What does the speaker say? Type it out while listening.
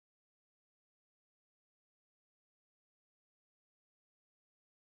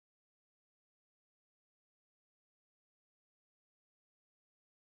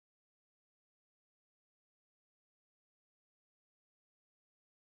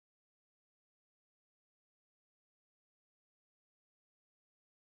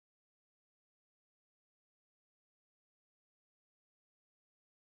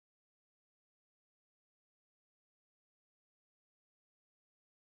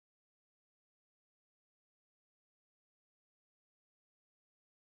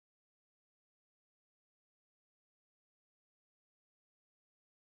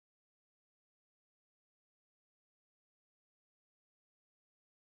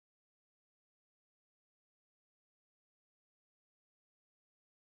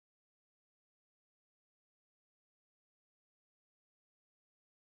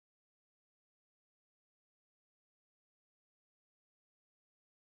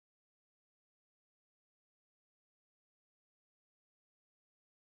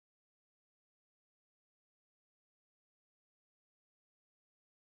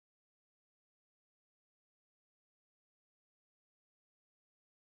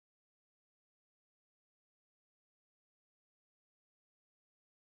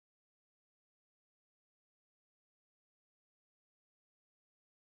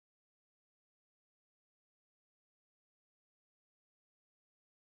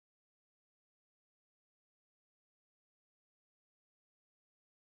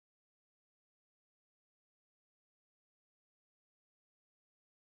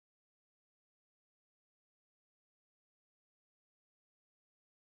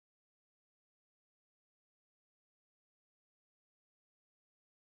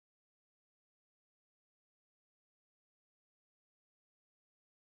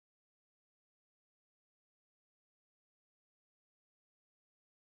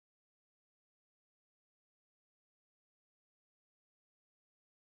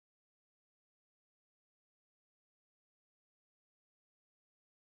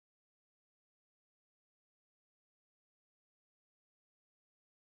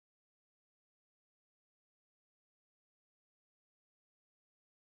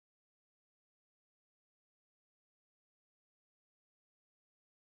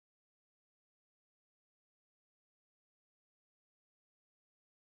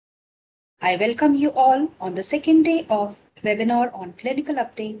I welcome you all on the second day of webinar on clinical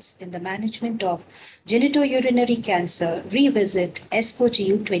updates in the management of genitourinary cancer, Revisit ASCO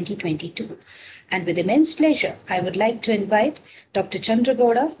GU 2022. And with immense pleasure, I would like to invite Dr.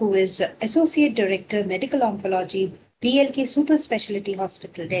 Chandragowda, who is Associate Director, Medical Oncology, BLK Super Specialty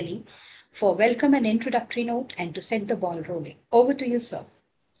Hospital, Delhi, for welcome and introductory note and to set the ball rolling. Over to you, sir.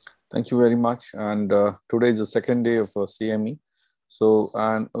 Thank you very much. And today is the second day of CME. So,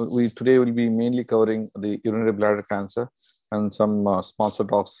 and we today will be mainly covering the urinary bladder cancer and some sponsor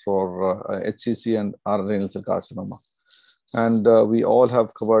talks for HCC and renal cell carcinoma. And we all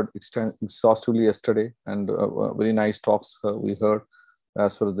have covered exhaustively yesterday, and very nice talks we heard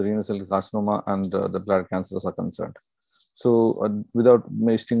as far as the renal cell carcinoma and the bladder cancers are concerned. So, without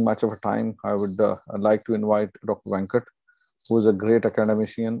wasting much of a time, I would like to invite Dr. Venkat, who is a great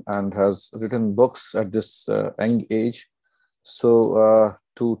academician and has written books at this young age. So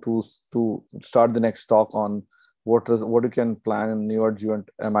to start the next talk on what you can plan in neoadjuvant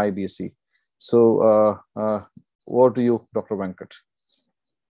MIBC. So over to you, Dr. Venkat.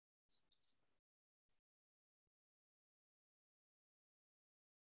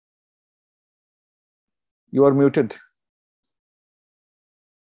 You are muted.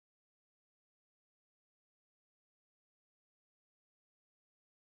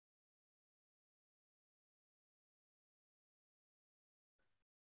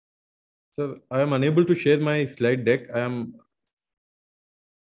 So I am unable to share my slide deck. I am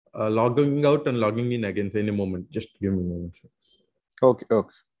logging out and logging in again in a moment. Just give me a moment. Sir. Okay.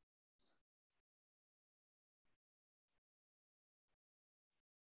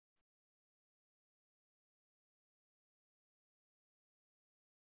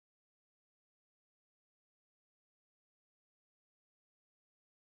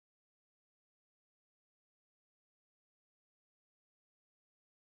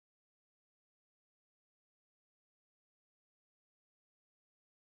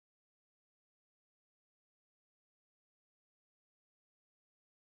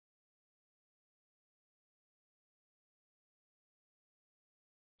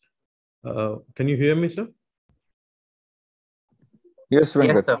 Can you hear me, sir? Yes,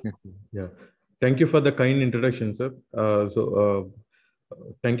 Venkat. Yes, sir. Yeah. Thank you for the kind introduction, sir.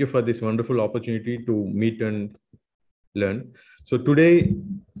 Thank you for this wonderful opportunity to meet and learn. So today,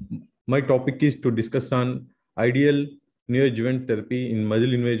 my topic is to discuss on ideal neoadjuvant therapy in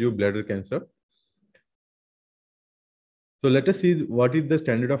muscle invasive bladder cancer. So let us see what is the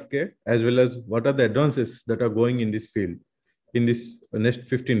standard of care as well as what are the advances that are going in this field in this next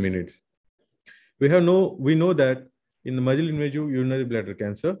 15 minutes. We know that in the muscle invasive urinary bladder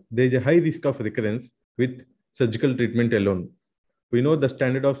cancer, there is a high risk of recurrence with surgical treatment alone. We know the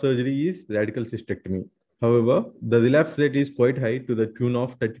standard of surgery is radical cystectomy. However, the relapse rate is quite high to the tune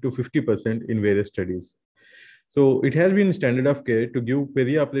of 30 to 50% in various studies. So it has been standard of care to give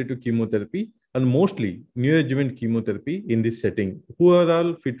perioperative chemotherapy and mostly neoadjuvant chemotherapy in this setting, who are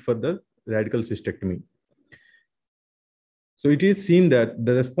all fit for the radical cystectomy. So it is seen that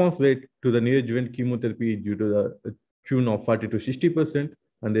the response rate to the neoadjuvant chemotherapy is due to the tune of 40 to 60%,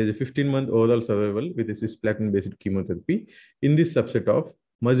 and there is a 15-month overall survival with a cisplatin-based chemotherapy in this subset of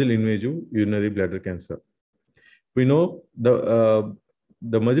muscle invasive urinary bladder cancer. We know the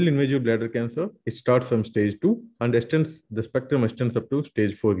muscle invasive bladder cancer, it starts from stage 2 and the spectrum extends up to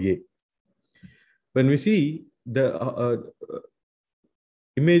stage 4A. When we see the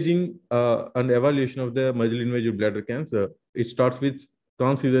imaging and evaluation of the muscle invasive bladder cancer, it starts with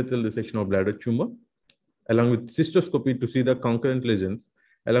transurethral resection of bladder tumor, along with cystoscopy to see the concurrent lesions,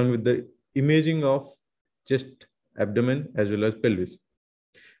 along with the imaging of chest, abdomen, as well as pelvis.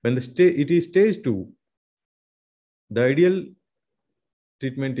 When it is stage 2, the ideal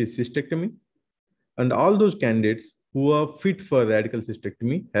treatment is cystectomy, and all those candidates who are fit for radical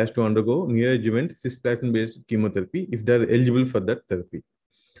cystectomy has to undergo neoadjuvant cisplatin-based chemotherapy if they are eligible for that therapy.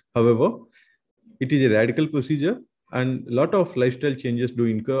 However, it is a radical procedure and a lot of lifestyle changes do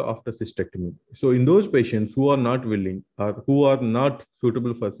incur after cystectomy. So in those patients who are not willing or who are not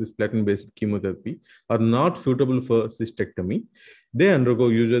suitable for cisplatin-based chemotherapy or not suitable for cystectomy, they undergo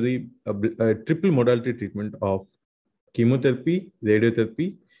usually a triple modality treatment of chemotherapy,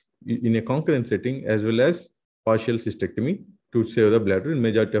 radiotherapy in a concurrent setting, as well as partial cystectomy to save the bladder in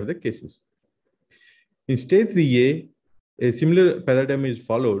majority of the cases. In stage 3A, a similar paradigm is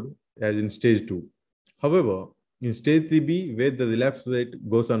followed as in stage 2. However, in stage 3B, where the relapse rate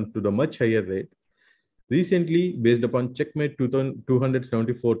goes on to the much higher rate, recently, based upon Checkmate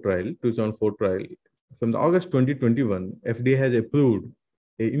 274 trial, from the August 2021, FDA has approved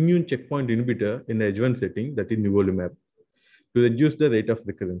an immune checkpoint inhibitor in the adjuvant setting, that is nivolumab, to reduce the rate of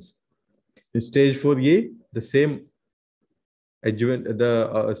recurrence. In stage 4A, the same adjuvant,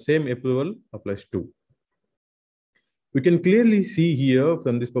 the same approval applies too. We can clearly see here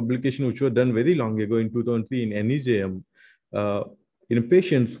from this publication, which was done very long ago in 2003 in NEJM, in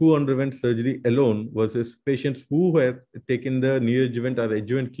patients who underwent surgery alone versus patients who have taken the neoadjuvant or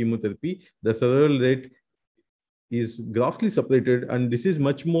adjuvant chemotherapy, the survival rate is grossly separated, and this is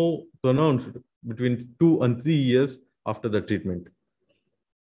much more pronounced between 2 and 3 years after the treatment.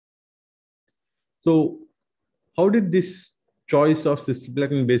 So how did this choice of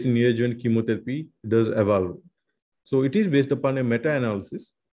cisplatin-based neoadjuvant chemotherapy does evolve? So it is based upon a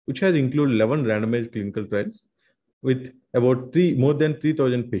meta-analysis, which has included 11 randomized clinical trials with about more than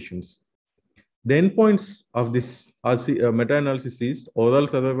 3,000 patients. The endpoints of this meta-analysis is overall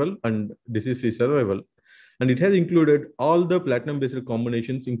survival and disease-free survival. And it has included all the platinum-based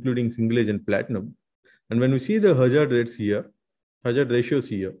combinations, including single-agent platinum. And when we see the hazard rates here, hazard ratios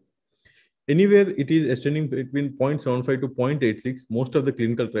here, anywhere it is extending between 0.75 to 0.86, most of the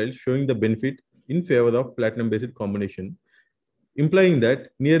clinical trials showing the benefit in favor of platinum-based combination, implying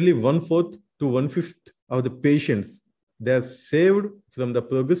that nearly 1/4 to 1/5 of the patients, they are saved from the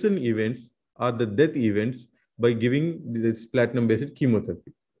progression events or the death events by giving this platinum-based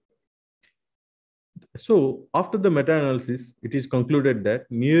chemotherapy. So after the meta-analysis, it is concluded that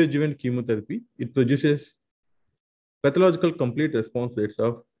neoadjuvant chemotherapy, it produces pathological complete response rates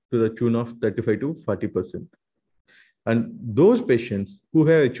of to the tune of 35 to 40%. And those patients who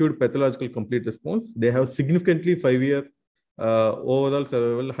have achieved pathological complete response, they have significantly 5-year overall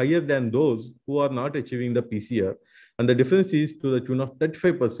survival higher than those who are not achieving the PCR. And the difference is to the tune of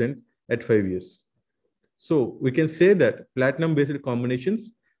 35% at 5 years. So we can say that platinum-based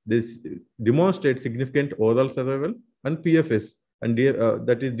combinations, this demonstrates significant overall survival and PFS, and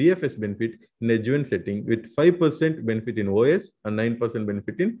that is DFS benefit in adjuvant setting with 5% benefit in OS and 9%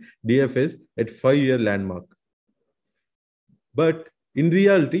 benefit in DFS at 5-year landmark. But in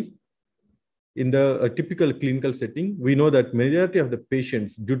reality, in the typical clinical setting, we know that majority of the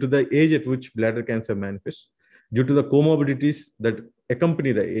patients, due to the age at which bladder cancer manifests, due to the comorbidities that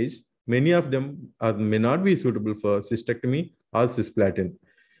accompany the age, many of them may not be suitable for cystectomy or cisplatin.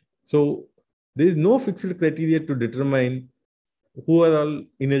 So there is no fixed criteria to determine who are all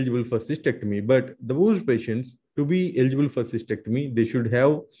ineligible for cystectomy, but those patients, to be eligible for cystectomy, they should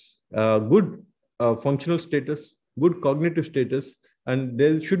have good functional status, good cognitive status, and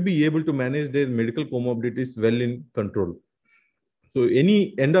they should be able to manage their medical comorbidities well in control. So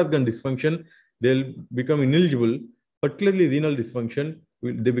any end organ dysfunction, they'll become ineligible, particularly renal dysfunction,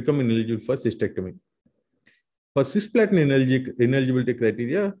 they become ineligible for cystectomy. For cisplatin ineligibility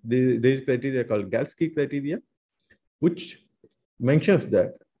criteria, there is criteria called Galsky criteria, which mentions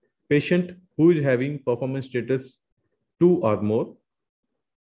that patient who is having performance status 2 or more,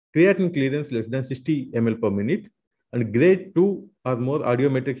 creatinine clearance less than 60 ml per minute, and grade 2 or more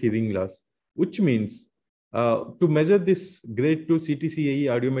audiometric hearing loss, which means to measure this grade 2 CTCAE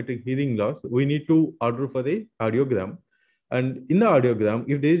audiometric hearing loss, we need to order for a audiogram. And in the audiogram,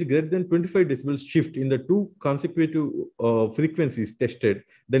 if there is greater than 25 decibels shift in the 2 consecutive frequencies tested,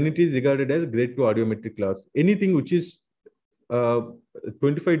 then it is regarded as grade 2 audiometric loss. Anything which is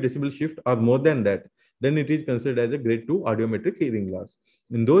 25 decibel shift or more than that, then it is considered as a grade 2 audiometric hearing loss.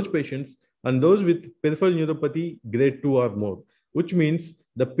 In those patients and those with peripheral neuropathy grade 2 or more, which means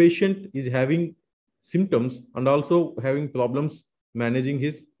the patient is having symptoms and also having problems managing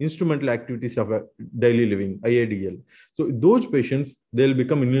his instrumental activities of daily living, IADL. So those patients, they'll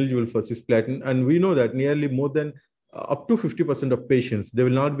become ineligible for cisplatin. And we know that nearly more than up to 50% of patients, they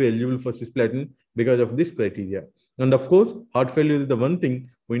will not be eligible for cisplatin because of this criteria. And of course, heart failure is the one thing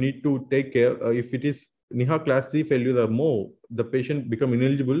we need to take care. If it is NIHA class 3 failure or more, the patient become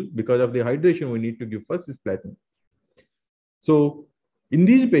ineligible because of the hydration we need to give for cisplatin. So in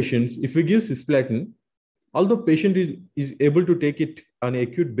these patients, if we give cisplatin, although patient is able to take it on an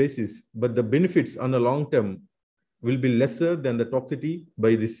acute basis, but the benefits on the long term will be lesser than the toxicity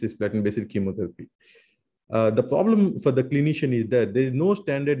by this cisplatin-based chemotherapy. The problem for the clinician is that there is no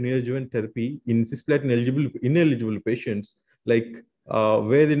standard neoadjuvant therapy in cisplatin ineligible patients, like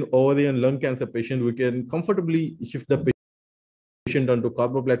where in ovarian lung cancer patient, we can comfortably shift the patient onto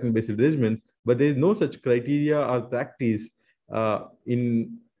carboplatin-based regimens, but there is no such criteria or practice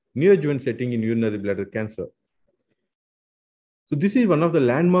in neoadjuvant setting in urinary bladder cancer. So this is one of the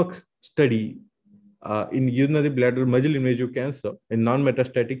landmark study in urinary bladder muscle invasive cancer in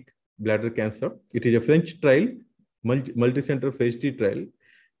non-metastatic bladder cancer. It is a French trial, multi-center phase 3 trial.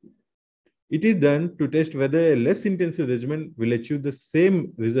 It is done to test whether a less intensive regimen will achieve the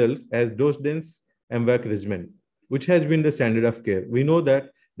same results as dose-dense MVAC regimen, which has been the standard of care. We know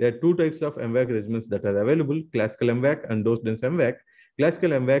that there are two types of MVAC regimens that are available, classical MVAC and dose-dense MVAC.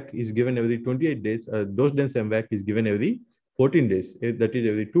 Classical MVAC is given every 28 days. Dose-dense MVAC is given every 14 days, that is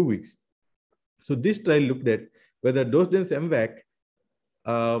every 2 weeks. So this trial looked at whether dose-dense MVAC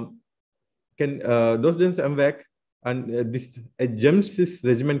dose-dense MVAC and this GEMSIS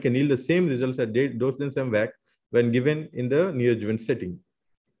regimen can yield the same results as dose-dense MVAC when given in the neoadjuvant setting.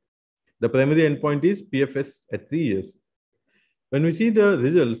 The primary endpoint is PFS at 3 years. When we see the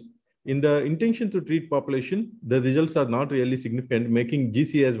results, in the intention to treat population, the results are not really significant, making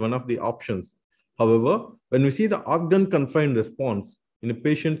GC as one of the options. However, when we see the organ-confined response in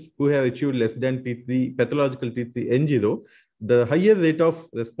patients who have achieved less than T3, pathological T3 N0, the higher rate of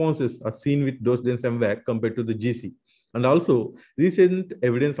responses are seen with dose-dense MVAC compared to the GC. And also, recent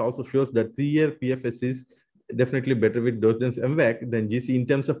evidence also shows that 3-year PFS is definitely better with dose-dense MVAC than GC in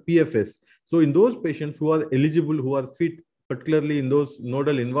terms of PFS. So in those patients who are eligible, who are fit, particularly in those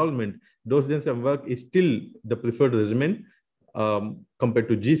nodal involvement, dose-dense MVAC is still the preferred regimen compared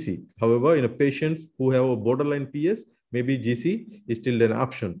to GC. However, in patients who have a borderline PS, maybe GC is still an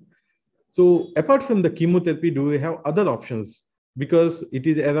option. So apart from the chemotherapy, do we have other options? Because it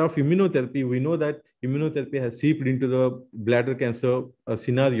is era of immunotherapy, we know that immunotherapy has seeped into the bladder cancer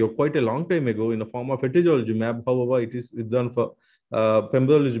scenario quite a long time ago in the form of atezolizumab. However, it is withdrawn for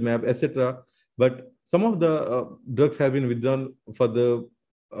pembrolizumab, etc. But some of the drugs have been withdrawn for the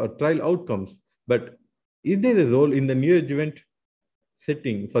trial outcomes. But is there a role in the neoadjuvant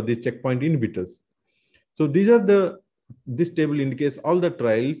setting for these checkpoint inhibitors? So these are this table indicates all the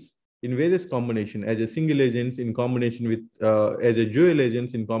trials in various combinations as a single agent in combination with, as a dual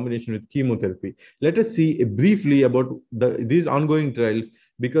agents in combination with chemotherapy. Let us see briefly about these ongoing trials,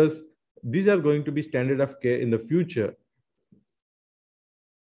 because these are going to be standard of care in the future.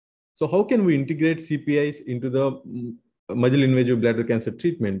 So how can we integrate CPIs into the muscle invasive bladder cancer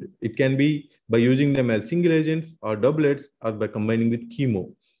treatment? It can be by using them as single agents or doublets or by combining with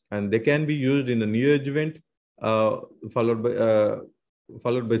chemo. And they can be used in the neoadjuvant,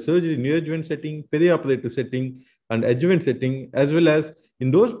 followed by surgery, neoadjuvant setting, perioperative setting, and adjuvant setting, as well as in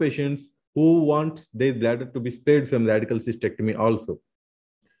those patients who want their bladder to be spared from radical cystectomy also.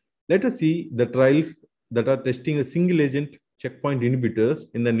 Let us see the trials that are testing a single agent checkpoint inhibitors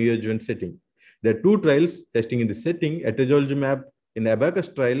in the neoadjuvant setting. There are two trials testing in this setting, atezolizumab in the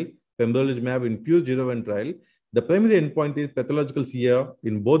ABACUS trial, pembrolizumab in FUSE-01 trial. The primary endpoint is pathological CR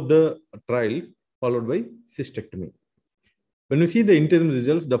in both the trials, followed by cystectomy. When we see the interim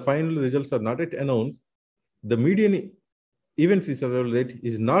results, the final results are not yet announced. The median event-free survival rate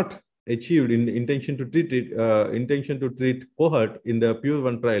is not achieved in the intention to treat cohort in the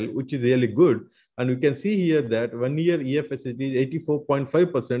FUSE-1 trial, which is really good. And we can see here that 1 year EFS is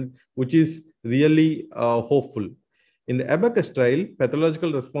 84.5%, which is really hopeful. In the ABACUS trial,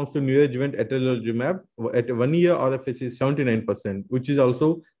 pathological response to neoadjuvant atezolizumab at 1 year RFS is 79%, which is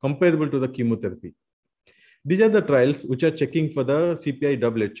also comparable to the chemotherapy. These are the trials which are checking for the CPI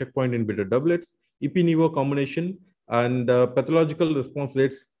doublet, checkpoint inhibitor doublets, Ipi-Nivo combination, and pathological response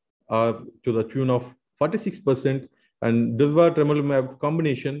rates are to the tune of 46%, and durva-tremelimumab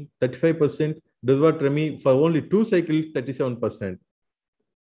combination 35%, durva-tremi for only 2 cycles 37%.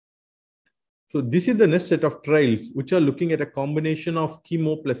 So this is the next set of trials which are looking at a combination of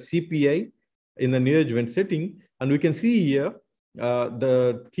chemo plus CPI in the neoadjuvant setting, and we can see here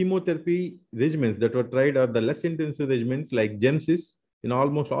the chemotherapy regimens that were tried are the less intensive regimens like GEMSIS in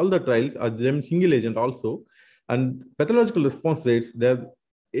almost all the trials, are GEM single agent also, and pathological response rates, they're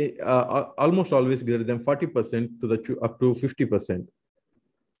almost always greater than 40% to the up to 50%.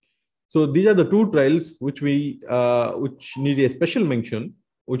 So these are the two trials which we which need a special mention,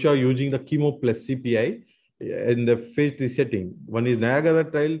 which are using the chemo plus CPI in the phase 3 setting. One is Niagara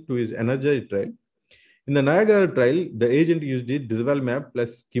trial, two is Energize trial. In the Niagara trial, the agent used is durvalumab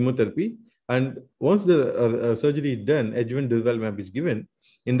plus chemotherapy, and once the surgery is done, adjuvant durvalumab is given.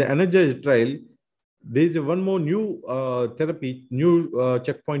 In the Energize trial, there is one more new therapy, new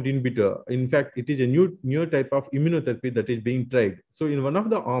checkpoint inhibitor. In fact, it is a new type of immunotherapy that is being tried. So in one of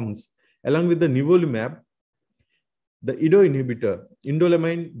the arms, along with the nivolumab, the IDO inhibitor,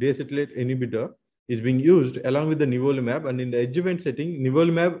 indolamine deacetylate inhibitor, is being used along with the nivolumab, and in the adjuvant setting,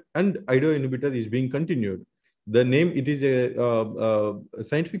 nivolumab and IDO inhibitor is being continued. The name, it is a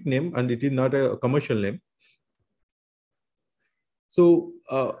scientific name and it is not a commercial name. So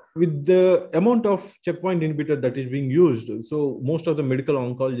with the amount of checkpoint inhibitor that is being used, so most of the medical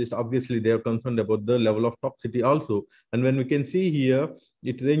oncologists, obviously they are concerned about the level of toxicity also. And when we can see here,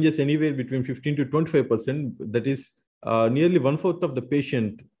 it ranges anywhere between 15 to 25%. That is nearly 1/4 of the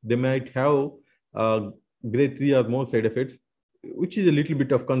patient, they might have grade 3 or more side effects which is a little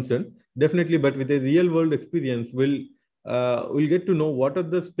bit of concern, definitely. But with a real world experience, we'll get to know what are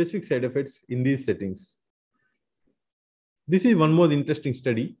the specific side effects in these settings. This is one more interesting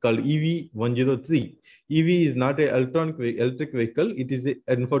study called EV103. EV is not an electric vehicle. It is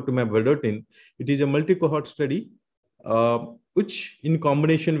enfortumab vedotin. It is a multi-cohort study, which in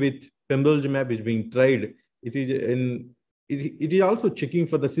combination with pembrolizumab is being tried. It is also checking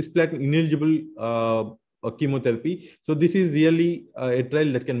for the cisplatin ineligible chemotherapy. So this is really a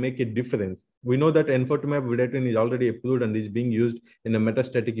trial that can make a difference. We know that enfortumab vedotin is already approved and is being used in a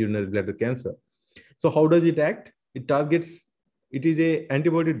metastatic urinary bladder cancer. So how does it act? It is a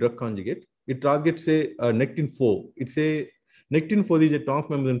antibody drug conjugate. It targets a nectin-4. Nectin-4 is a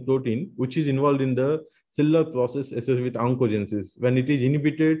transmembrane protein which is involved in the cellular process associated with oncogenesis. When it is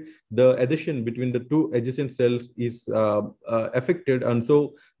inhibited, the adhesion between the two adjacent cells is affected, and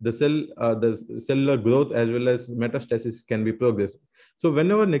so the cellular growth as well as metastasis can be progressed. So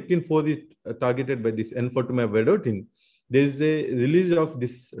whenever nectin-4 is targeted by this enfortumab vedotin, there is a release of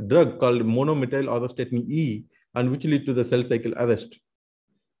this drug called monomethyl auristatin E, and which lead to the cell cycle arrest.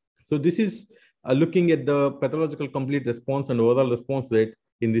 So this is looking at the pathological complete response and overall response rate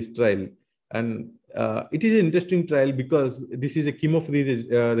in this trial. And it is an interesting trial because this is a chemo-free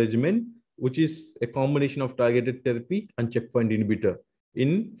regimen, which is a combination of targeted therapy and checkpoint inhibitor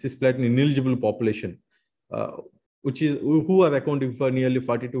in cisplatin ineligible population, who are accounting for nearly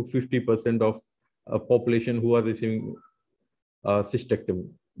 40 to 50% of population who are receiving cystectomy.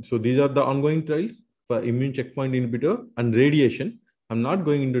 So these are the ongoing trials for immune checkpoint inhibitor and radiation. I'm not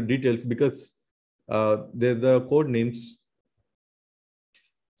going into details because they're the code names.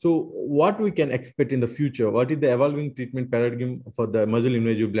 So what we can expect in the future? What is the evolving treatment paradigm for the muscle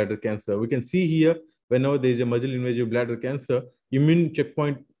invasive bladder cancer? We can see here, whenever there is a muscle invasive bladder cancer, immune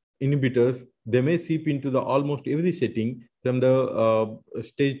checkpoint inhibitors, they may seep into the almost every setting from the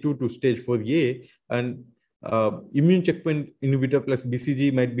stage 2 to stage 4A, and immune checkpoint inhibitor plus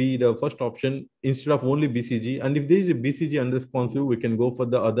BCG might be the first option instead of only BCG. And if there is a BCG unresponsive, we can go for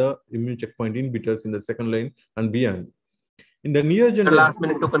the other immune checkpoint inhibitors in the second line and beyond. In the neoadjuvant, the last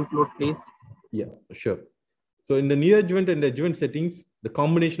minute to conclude, please. Yeah, sure. So in the neoadjuvant and adjuvant settings, the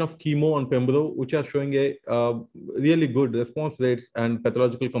combination of chemo and pembro, which are showing a really good response rates and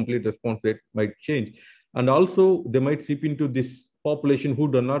pathological complete response rate, might change. And also they might seep into this population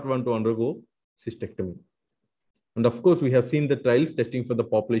who do not want to undergo cystectomy. And of course, we have seen the trials testing for the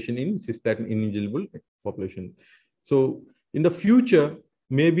population in cisplatin ineligible population. So in the future,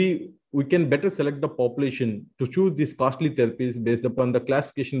 maybe we can better select the population to choose these costly therapies based upon the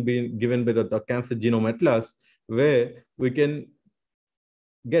classification being given by the Cancer Genome Atlas, where we can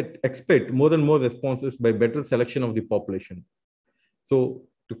expect more and more responses by better selection of the population. So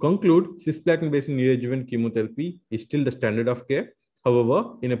to conclude, cisplatin-based neoadjuvant chemotherapy is still the standard of care.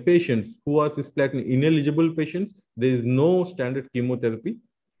 However, in a patients who are cisplatin ineligible patients, there is no standard chemotherapy.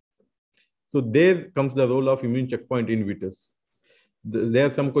 So there comes the role of immune checkpoint inhibitors. There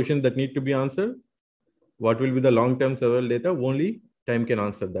are some questions that need to be answered. What will be the long-term survival data? Only time can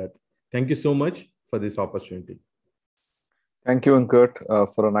answer that. Thank you so much for this opportunity. Thank you, Ankit,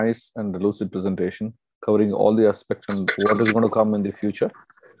 for a nice and lucid presentation covering all the aspects and what is going to come in the future.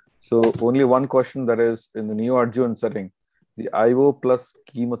 So only one question, that is in the neoadjuvant setting, the IO plus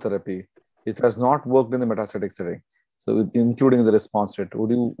chemotherapy, it has not worked in the metastatic setting. So including the response rate,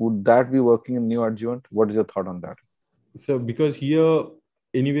 would that be working in neoadjuvant? What is your thought on that? So because here,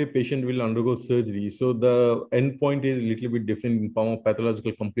 anyway, patient will undergo surgery. So the endpoint is a little bit different in form of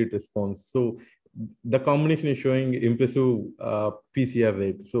pathological complete response. So the combination is showing impressive PCR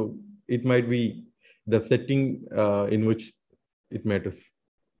rate. So it might be the setting in which it matters.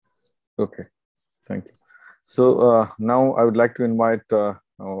 Okay, thank you. So now I would like to invite Dr.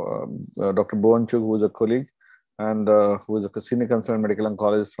 Bhuvan Chugh, who is a colleague and who is a senior consultant medical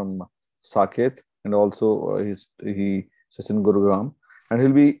oncologist from Saket, and also he sits in Gurugram, and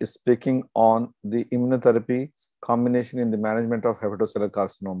he'll be speaking on the immunotherapy combination in the management of hepatocellular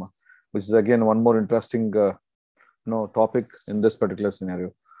carcinoma, which is again one more interesting topic in this particular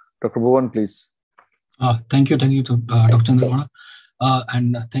scenario. Dr. Bhuvan, please. Thank you to Dr. Chandragona,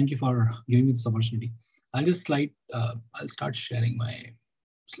 and thank you for giving me this opportunity. I'll start sharing my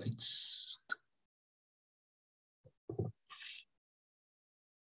slides.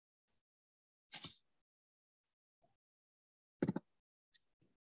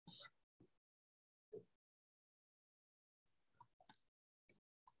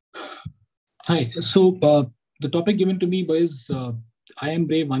 Hi, so the topic given to me was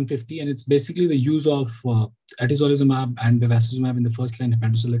IM-Brave 150, and it's basically the use of atezolizumab and bevacizumab in the first-line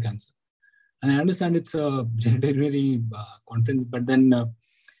hepatocellular cancer. And I understand it's a genitourinary conference, but then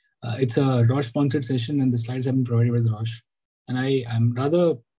it's a Roche-sponsored session, and the slides have been provided by the Roche. And I am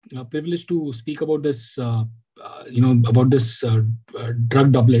rather privileged to speak about this,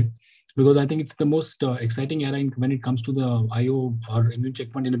 drug doublet, because I think it's the most exciting era when it comes to the IO or immune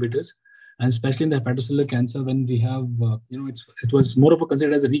checkpoint inhibitors, and especially in the hepatocellular cancer, when we have, it was more of a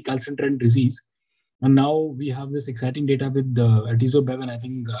considered as a recalcitrant disease. And now we have this exciting data with atezo-bev, and I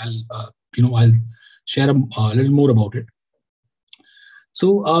think I'll share a little more about it.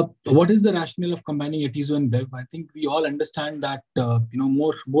 So, what is the rationale of combining atezo and bev? I think we all understand that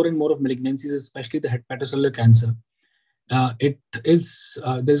more and more of malignancies, especially the hepatocellular cancer,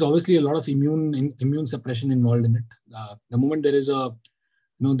 there's obviously a lot of immune suppression involved in it. The moment there is a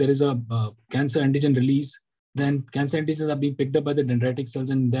cancer antigen release, then cancer antigens are being picked up by the dendritic cells,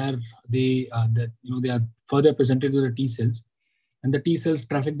 and they are further presented to the T cells, and the T cells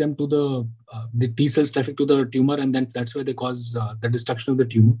traffic them to the tumor, and then that's why they cause the destruction of the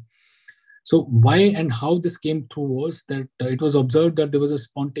tumor. So why and how this came through was that it was observed that there was a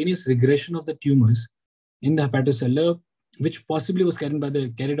spontaneous regression of the tumors in the hepatocellular, which possibly was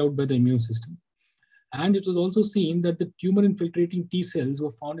carried out by the immune system. And it was also seen that the tumor infiltrating T cells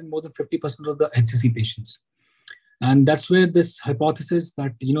were found in more than 50% of the HCC patients. And that's where this hypothesis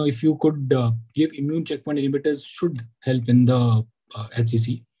that, if you could give immune checkpoint inhibitors should help in the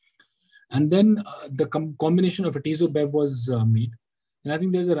HCC. And then the combination of atezo-bev was made. And I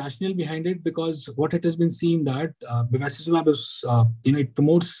think there's a rationale behind it, because what it has been seen that bevacizumab is, it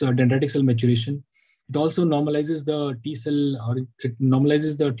promotes dendritic cell maturation. It also normalizes the T cell, or it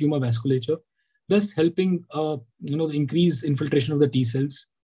normalizes the tumor vasculature, thus helping, the increased infiltration of the T cells,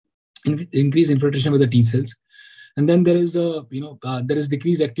 increased infiltration of the T cells. And then there is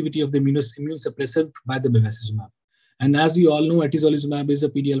decreased activity of the immune suppressive by the bevacizumab. And as we all know, atezolizumab is a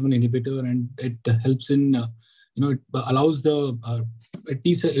PD-L1 inhibitor, and it helps in, it allows the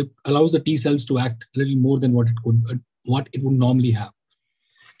T cells to act a little more than what it would normally have.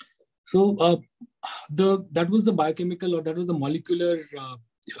 So that was the biochemical, or that was the molecular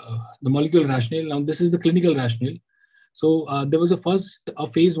rationale. Now this is the clinical rationale. So there was a phase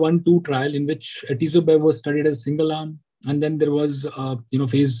 1-2 trial in which atezo-bev was studied as single arm, and then there was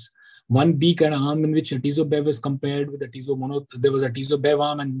phase 1B kind of arm in which atezo-bev was compared with atezo-mono. There was atezo-bev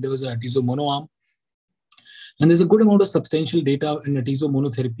arm and there was an atezo-mono arm, and there's a good amount of substantial data in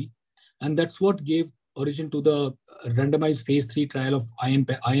atezo-monotherapy, and that's what gave origin to the randomized phase 3 trial of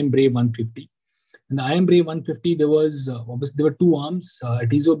IM-BRAVE 150. In the IM-BRAVE 150, there were two arms,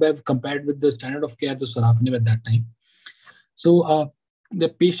 atezo-bev compared with the standard of care, the sorafenib at that time. So the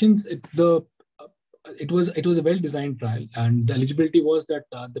patients, it was a well-designed trial, and the eligibility was that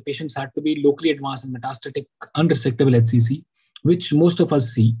the patients had to be locally advanced and metastatic unresectable HCC, which most of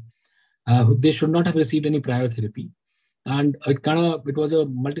us see. They should not have received any prior therapy, and it was a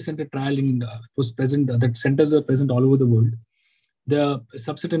multi-center trial. That centers are present all over the world. The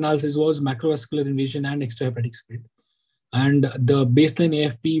subset analysis was macrovascular invasion and extrahepatic spread, and the baseline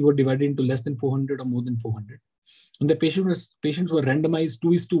AFP were divided into less than 400 or more than 400. And the patients were randomized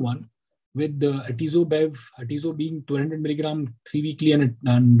 2:1, with the atezo being 200 milligram 3 weekly, and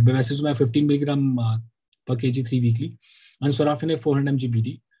bevacizumab 15 milligram per kg 3 weekly, and sorafenib 400 mg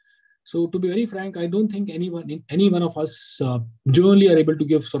BD. So to be very frank, I don't think any one of us generally are able to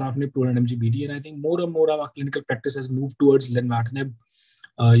give sorafenib 200 mg BD, and I think more and more of our clinical practice has moved towards lenvatinib,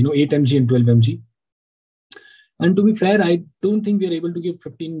 8 mg and 12 mg. And to be fair, I don't think we are able to give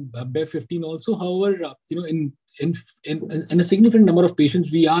Bev 15 also. However, in a significant number of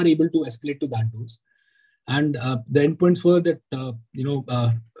patients, we are able to escalate to that dose. And the endpoints were that,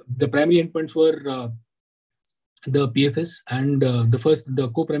 the primary endpoints were the PFS, and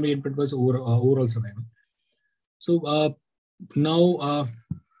the co-primary endpoint was overall survival. So now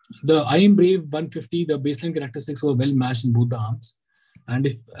the IM-BRAVE 150, the baseline characteristics were well matched in both the arms. And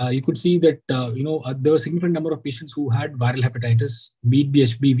if you could see that, there were a significant number of patients who had viral hepatitis, be it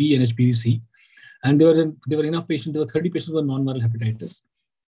HBV and HPV-C. And there were enough patients, there were 30 patients with non-viral hepatitis.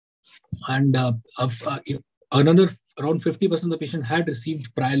 And another around 50% of the patients had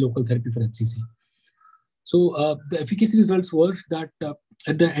received prior local therapy for HCC. So the efficacy results were that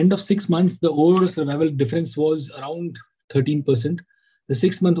at the end of 6 months, the overall survival difference was around 13%. The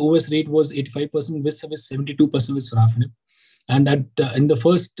 6-month OS rate was 85%, with 72% with sorafenib. And in the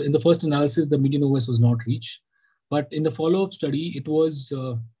first analysis, the median OS was not reached. But in the follow-up study, it was,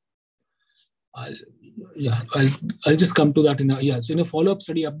 I'll just come to that. So in a follow-up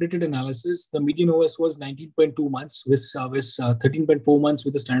study, updated analysis, the median OS was 19.2 months with 13.4 months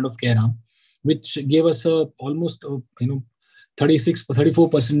with the standard of care arm, which gave us almost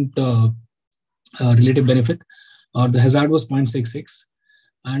 34% relative benefit, or the hazard was 0.66,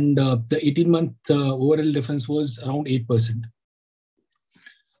 and the 18-month overall difference was around 8%.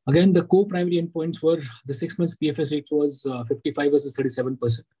 Again, the co-primary endpoints were the 6 months PFS rate was 55 versus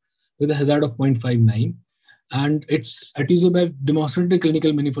 37%, with a hazard of 0.59. And its atezolizumab demonstrated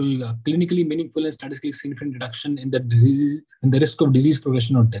clinically meaningful and statistically significant reduction in the disease and the risk of disease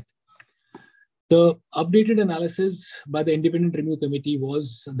progression or death. The updated analysis by the independent review committee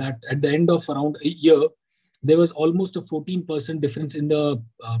was that at the end of around a year, there was almost a 14% difference in the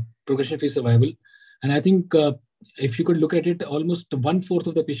progression-free survival. And I think if you could look at it, almost 1/4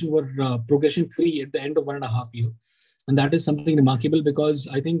 of the patients were progression-free at the end of 1.5 years. And that is something remarkable, because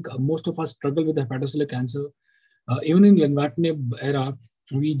I think most of us struggle with hepatocellular cancer. Even in lenvatinib era,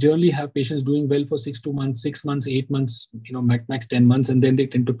 we generally have patients doing well for 6 months, 8 months, max 10 months, and then they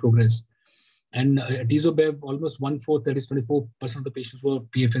tend to progress. And atezobev, almost 1/4, that is 24% of the patients were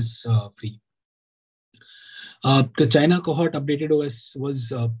PFS free. The China cohort updated OS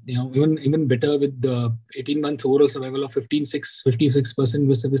was even better, with the 18-month overall survival of 56%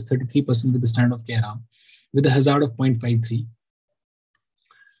 versus 33% with the standard of care arm, with a hazard of 0.53.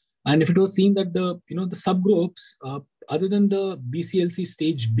 And if it was seen that the subgroups other than the BCLC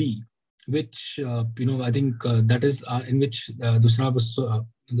stage B, which I think that is in which the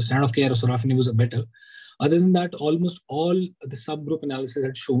standard of care of sorafenib was better. Other than that, almost all the subgroup analysis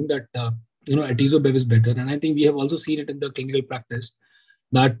had shown that atezobev is better, and I think we have also seen it in the clinical practice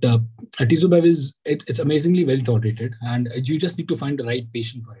that atezobev it's amazingly well tolerated, and you just need to find the right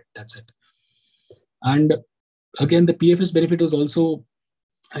patient for it. That's it. And again, the PFS benefit was also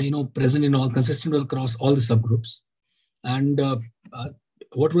present in consistent across all the subgroups. And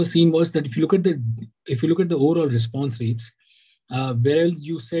what was seen was that if you look at the overall response rates, whereas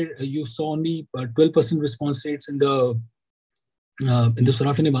you saw only 12% response rates in the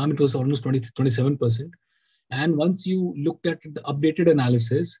sorafenib arm, it was almost 27%. And once you looked at the updated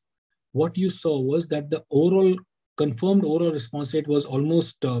analysis, what you saw was that the confirmed overall response rate was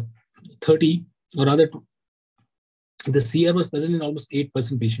almost 30, or rather, the CR was present in almost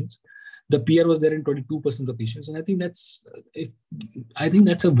 8% patients. The PR was there in 22% of the patients, and I think that's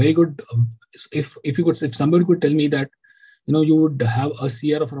a very good. If somebody could tell me that you would have a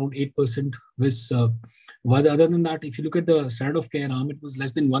CR of around 8%, with other than that, if you look at the standard of care arm, it was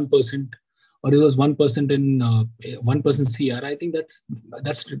less than 1%, or it was 1% in 1% CR. I think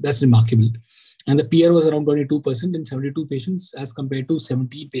that's remarkable. And the PR was around 22% in 72 patients, as compared to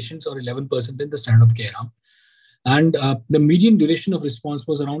 17 patients or 11% in the standard of care arm. And the median duration of response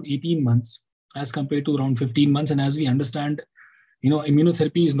was around 18 months, as compared to around 15 months. And as we understand,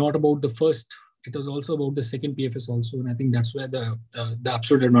 immunotherapy is not about the first; it was also about the second PFS also. And I think that's where the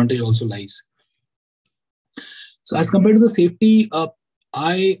absolute advantage also lies. So, as compared to the safety,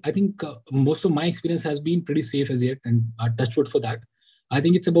 I think most of my experience has been pretty safe as yet, and touch wood for that. I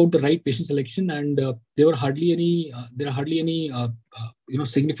think it's about the right patient selection, and there are hardly any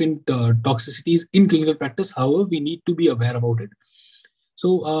significant toxicities in clinical practice. However, we need to be aware about it.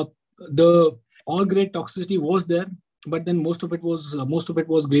 So the all grade toxicity was there, but then most of it was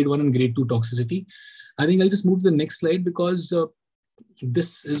grade 1 and grade 2 toxicity. I think I'll just move to the next slide, because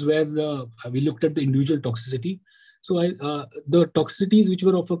this is where we looked at the individual toxicity. So the toxicities which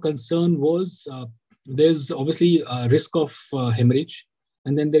were of a concern was there's obviously a risk of hemorrhage.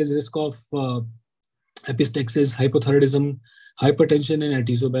 And then there is risk of epistaxis, hypothyroidism, hypertension, and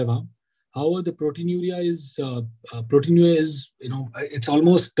atezobev. However, the proteinuria is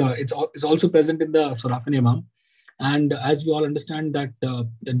it's also present in the sorafenib arm. And as we all understand that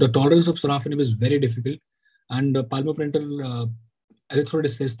the tolerance of sorafenib is very difficult, and palmoparental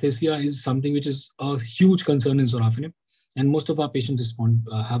erythrodysesthesia is something which is a huge concern in sorafenib, and most of our patients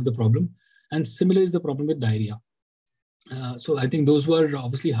have the problem. And similar is the problem with diarrhea. So I think those were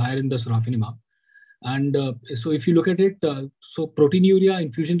obviously higher in the sorafenib arm. And so if you look at it, so proteinuria,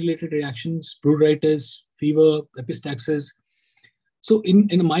 infusion-related reactions, pruritus, fever, epistaxis. So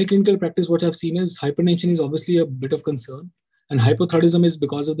in my clinical practice, what I've seen is hypertension is obviously a bit of concern, and hypothyroidism is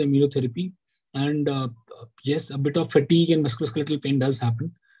because of the immunotherapy. And yes, a bit of fatigue and musculoskeletal pain does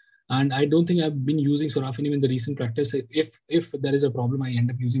happen. And I don't think I've been using sorafenib in the recent practice. If there is a problem, I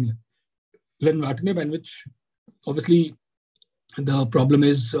end up using lenvatinib, and which obviously the problem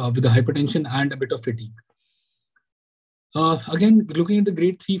is with the hypertension and a bit of fatigue. Again, looking at the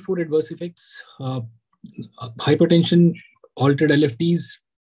grade 3-4 adverse effects, hypertension, altered LFTs,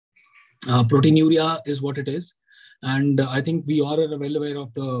 proteinuria is what it is. And I think we all are well aware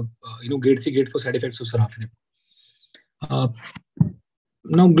of the grade 3, grade 4 side effects of sorafenib.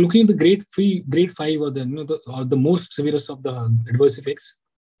 Now, looking at the grade 3, grade 5, or the most severest of the adverse effects,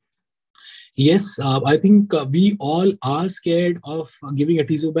 Yes, I think we all are scared of giving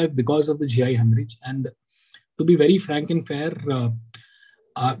atezolizumab because of the GI hemorrhage. And to be very frank and fair,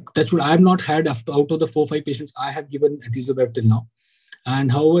 touch wood, I have not had out of the 4-5 patients I have given atezolizumab till now.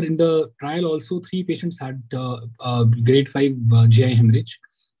 And however, in the trial also 3 patients had grade 5 GI hemorrhage.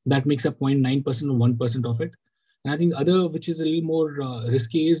 That makes up 0.9% or 1% of it. And I think other, which is a little more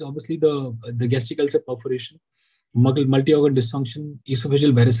risky, is obviously the gastric ulcer perforation, multi-organ dysfunction,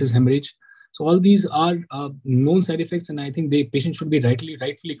 esophageal varices hemorrhage. So all these are known side effects, and I think the patient should be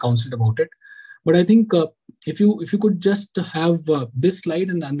rightfully counseled about it. But I think if you could just have this slide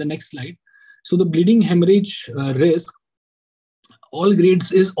and the next slide. So the bleeding hemorrhage risk, all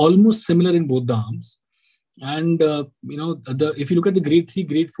grades is almost similar in both the arms. And if you look at the grade 3,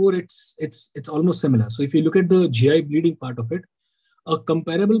 grade 4, it's almost similar. So if you look at the GI bleeding part of it, a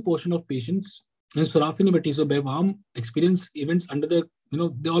comparable portion of patients in sorafenib atezolizumab arm experience events under the,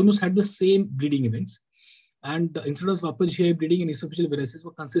 they almost had the same bleeding events. And the incidence of upper GI bleeding and esophageal varices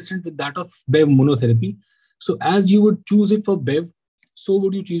were consistent with that of BEV monotherapy. So as you would choose it for BEV, so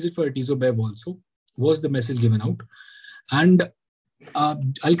would you choose it for atezolizumab also, was the message given out. And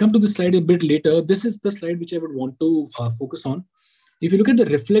I'll come to this slide a bit later. This is the slide which I would want to focus on. If you look at the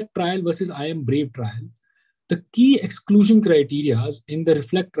REFLECT trial versus I Am Brave trial, the key exclusion criteria in the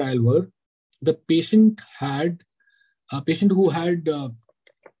REFLECT trial were the patient who had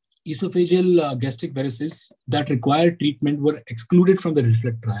esophageal gastric varices that required treatment were excluded from the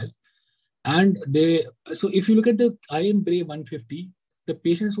REFLECT trial. And so if you look at the I Am Brave 150, the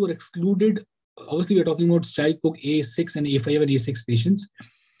patients who were excluded, obviously we're talking about Child-Cook A6 and A5 and A6 patients.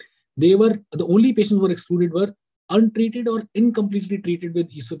 The only patients who were excluded were untreated or incompletely treated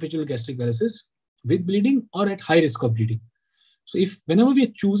with esophageal gastric varices with bleeding or at high risk of bleeding. So whenever we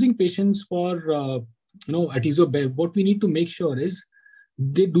are choosing patients for atezolizumab, what we need to make sure is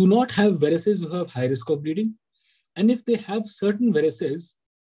they do not have varices who have high risk of bleeding. And if they have certain varices,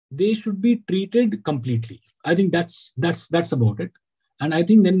 they should be treated completely. I think that's about it. And I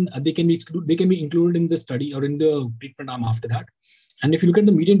think then they can be included in the study or in the treatment arm after that. And if you look at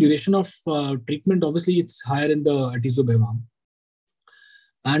the median duration of treatment, obviously it's higher in the atezolizumab arm.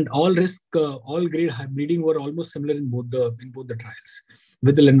 And all grade high bleeding were almost similar in both the trials,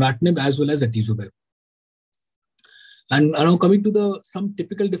 with the lenvatinib as well as atezolizumab. And now coming to some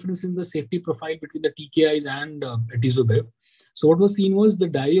typical difference in the safety profile between the TKIs and atezolizumab. So what was seen was the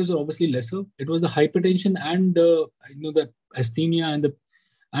diarrhea are obviously lesser. It was the hypertension and the asthenia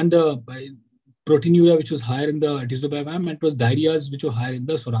and the proteinuria which was higher in the atezolizumab arm, and it was diarrheas which were higher in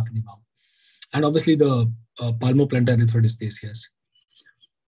the sorafenib arm, and obviously the palmoplantar erythrodysplasias.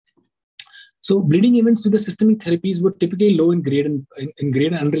 So bleeding events with the systemic therapies were typically low in grade and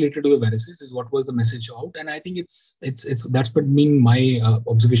unrelated to the varices is what was the message out, and I think that's been my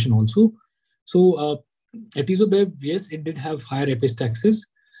observation also. So atezolizumab, yes, it did have higher epistaxis,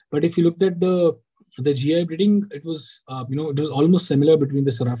 but if you looked at the GI bleeding, it was it was almost similar between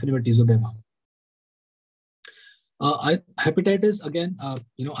the sorafenib and atezolizumab arm. Hepatitis, again,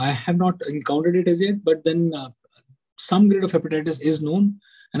 I have not encountered it as yet, but then some grade of hepatitis is known.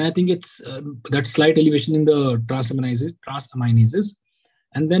 And I think it's that slight elevation in the transaminases.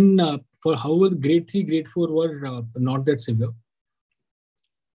 And then for however, grade 3, grade 4 were not that severe.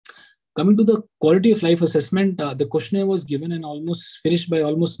 Coming to the quality of life assessment, the questionnaire was given and finished by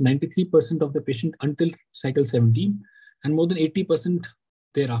almost 93% of the patient until cycle 17 and more than 80%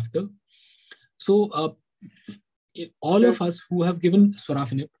 thereafter. So all of us who have given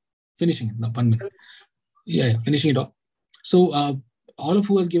sorafenib, finishing it now, 1 minute. Yeah, finishing it off. So all of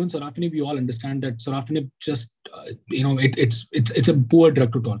who has given sorafenib, we all understand that sorafenib just, it's a poor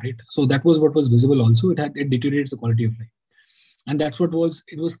drug to tolerate. So that was what was visible also. It deteriorates the quality of life. And that's it was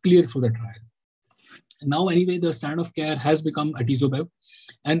clear through the trial. And now, anyway, the standard of care has become atezolizumab.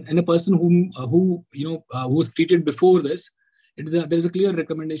 And in a person who was treated before this, there's a clear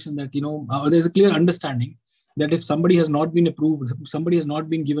recommendation that, there's a clear understanding that if somebody has not been approved, somebody has not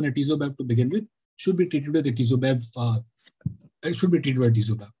been given atezolizumab to begin with, should be treated with atezolizumab.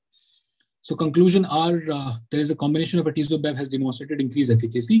 So conclusion are there is a combination of atezolizumab has demonstrated increased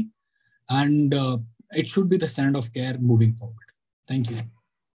efficacy, and it should be the standard of care moving forward. Thank you.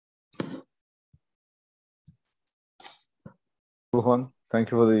 Rohan,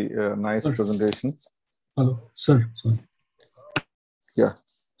 thank you for the nice presentation. Hello, sir. Sorry. Yeah.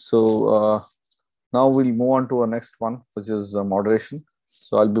 So now we'll move on to our next one, which is moderation.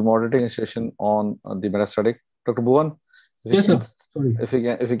 So I'll be moderating a session on the metastatic. Dr. Bhuvan, yes, sir. Sorry. If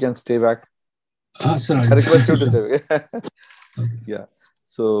you can stay back. Sir, I request you to stay back. Yeah.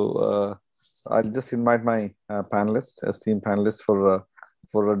 So I'll just invite my esteemed panelists for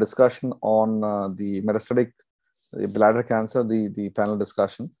for a discussion on the metastatic bladder cancer, the panel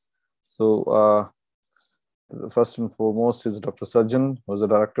discussion. So first and foremost is Dr. Sajjan, who is the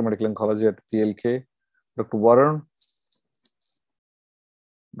Director of Medical Oncology at PLK. Dr. Varun.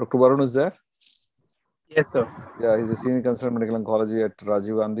 Dr. Varun is there? Yes, sir. Yeah, he's a Senior Consultant Medical Oncology at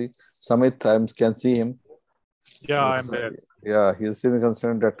Rajiv Gandhi. Samit, I can see him. Yeah, I'm there. Yeah, he's a Senior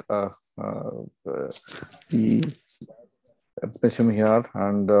Consultant at the Pesham here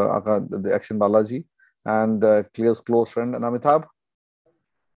and the Action Balaji and Clear's close friend. And Amitabh?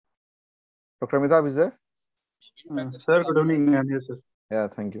 Dr. Amitabh is there? Sir, good evening. I'm here, sir. Yeah,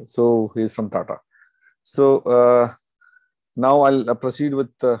 thank you. So he's from Tata. So now I'll proceed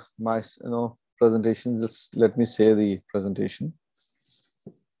with my presentation. Just let me say the presentation.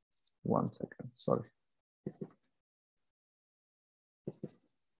 1 second. Sorry.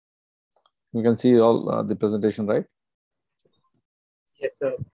 You can see all the presentation, right? Yes,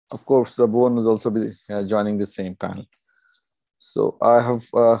 sir. Of course, Bhuvan will also be joining the same panel. So I have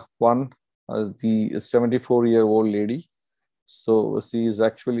the 74-year-old lady. So she is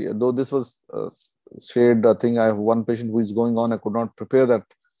actually, though this was shared thing, I have one patient who is going on. I could not prepare that,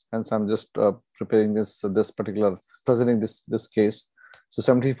 hence I'm just preparing presenting this case. So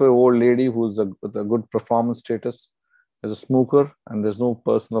 74-year-old lady who's with a good performance status, is a smoker, and there's no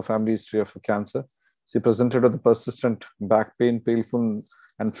personal family history of cancer. She presented with persistent back pain, painful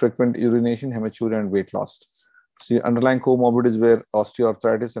and frequent urination, hematuria, and weight loss. See, underlying comorbidities were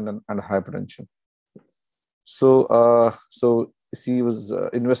osteoarthritis and hypertension. So, she was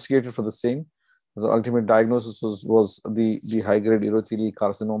investigated for the same. The ultimate diagnosis was the high-grade urothelial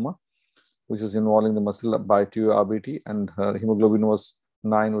carcinoma, which is involving the muscle by TURBT, and her hemoglobin was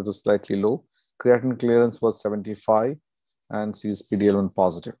 9, which was slightly low. Creatinine clearance was 75, and she is PD-L1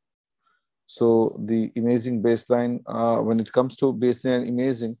 positive. So the imaging baseline, when it comes to baseline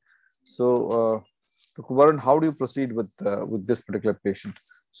imaging, so Dr. Varun, how do you proceed with this particular patient?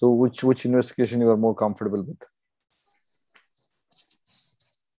 So which investigation you are more comfortable with?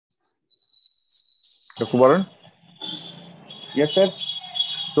 Dr. Varun? Yes, sir.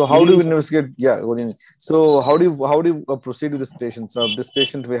 So how do you investigate? Yeah. So how do you proceed with this patient? So this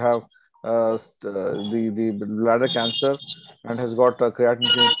patient, we have the bladder cancer and has got a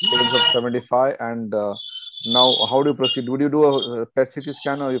creatinine clearance of 75. And now how do you proceed? Would you do a PET CT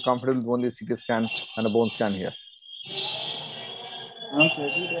scan, or are you comfortable with only CT scan and a bone scan here?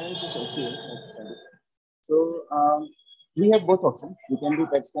 Creatinine clearance is okay. So we have both options. We can do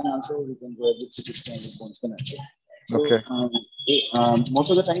PET scan also. We can go with CT scan and bone scan also. So, okay. Most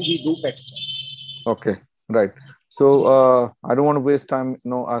of the time we do PET scan. Okay, right. So I don't want to waste time,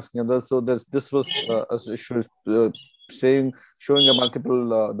 asking others. So this was showing a multiple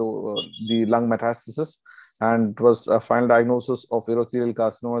the lung metastasis, and it was a final diagnosis of urothelial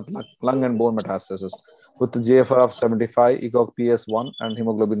carcinoma with lung and bone metastasis with the GFR of 75, ECOG PS1, and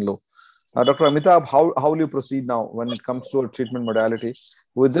hemoglobin low. Dr. Amitabh, how will you proceed now when it comes to a treatment modality?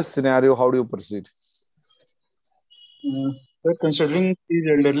 With this scenario, how do you proceed? Sir, considering he's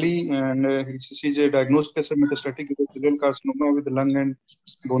elderly and he's a diagnosed case of metastatic urothelial carcinoma with lung and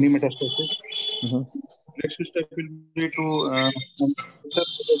bony metastasis, next step will be to assess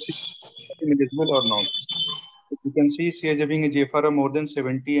whether she is eligible or not. You can see she is having a GFR more than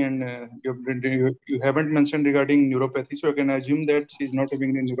 70, and you haven't mentioned regarding neuropathy, so you can assume that she is not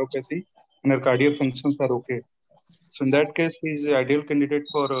having a neuropathy and her cardiac functions are okay. So in that case, she is an ideal candidate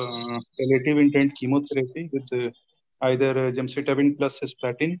for palliative intent chemotherapy with either gemcitabine plus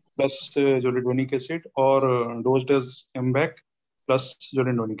cisplatin plus zoledronic acid, or dosed as MVAC plus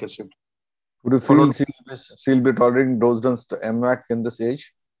zoledronic acid. Would you feel she'll be tolerating dosed as MVAC in this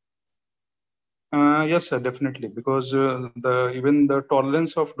age? Yes, sir, definitely, because even the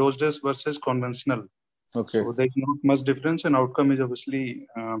tolerance of dosed versus conventional. Okay. So there is not much difference, and outcome is obviously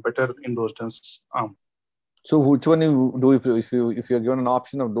better in dosed arm. So which one you do if you're given an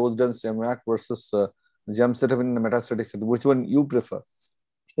option of dosed MVAC versus gemcitabine in metastatic, which one you prefer?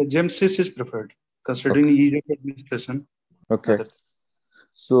 So gemcis is preferred, considering ease of administration. Okay.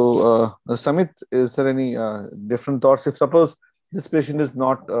 So Samit, is there any different thoughts? If suppose this patient is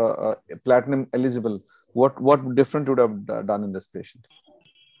not platinum eligible, what different would have done in this patient?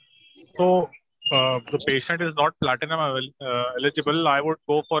 So the patient is not platinum eligible. I would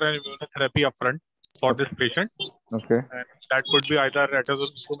go for an immunotherapy upfront for this patient. Okay. And that could be either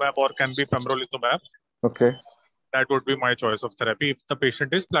atezolizumab or can be pembrolizumab. Okay. That would be my choice of therapy if the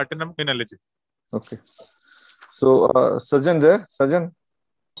patient is platinum ineligible. Okay. So Sajjan there, Sajjan.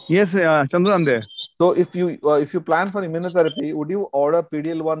 Yes, Chandra, I'm there. So if you plan for immunotherapy, would you order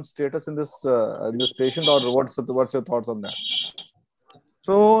PD-L1 status in this patient, or what's your thoughts on that?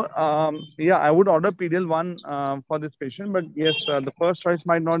 So, yeah, I would order PDL1 for this patient, but yes, the first choice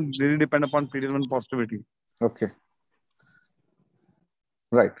might not really depend upon PDL1 positivity. Okay.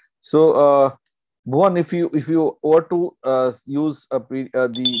 Right. So, Bhuvan, if you were to use the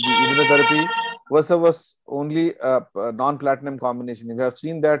immunotherapy versus only non-platinum combination, you have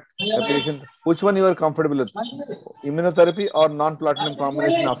seen that a patient, which one you are comfortable with, immunotherapy or non-platinum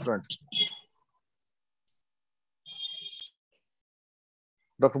combination upfront?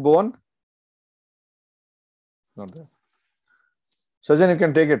 Dr. Bhuvan? Not there. Sajan, you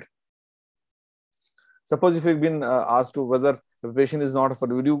can take it. Suppose if you've been asked to whether the patient is not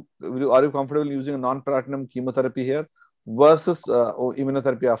offered, are you comfortable using a non-platinum chemotherapy here versus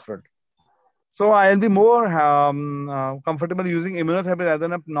immunotherapy upfront? So I'll be more comfortable using immunotherapy rather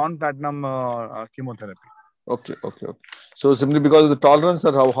than a non-platinum chemotherapy. Okay. So simply because of the tolerance,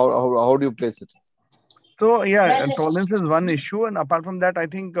 or how do you place it? So yeah, tolerance is one issue, and apart from that, I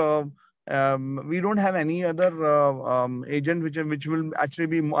think we don't have any other agent which will actually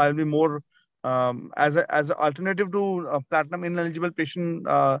be. I'll be more as an alternative to platinum ineligible patient.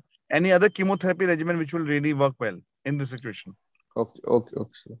 Any other chemotherapy regimen which will really work well in this situation. Okay. So,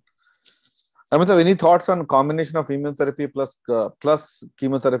 Amitav, any thoughts on combination of immunotherapy plus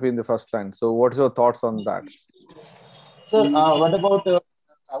chemotherapy in the first line? So, what is your thoughts on that? Sir, what about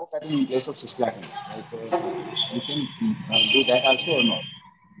carboplatin in place of cisplatin? Like, we can do that also or not?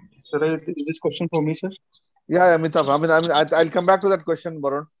 Sir, is this question for me, sir? Yeah, Amitav. I'll come back to that question,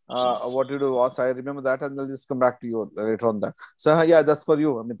 Varun. What you do was, I remember that, and I'll just come back to you later on that. So, yeah, that's for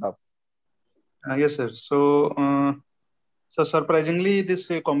you, Amitav. Yes, sir. So surprisingly, this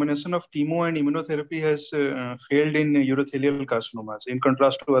combination of chemo and immunotherapy has failed in urothelial carcinomas, in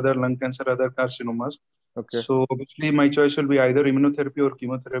contrast to other lung cancer, other carcinomas. Okay. So obviously, my choice will be either immunotherapy or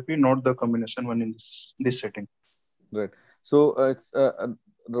chemotherapy, not the combination one in this setting. Right. So it's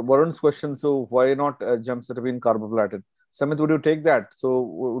Varun's question. So why not gemcitabine carboplatin? Samit, would you take that?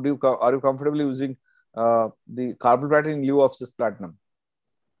 So are you comfortable using the carboplatin in lieu of cisplatin?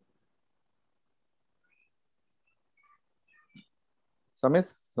 Samit,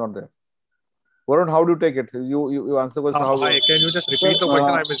 not there. Varun, how do you take it? You answer the question. Hi, can you just repeat the question?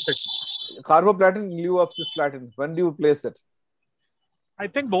 I missed it. Carboplatin in lieu of cisplatin. When do you place it? I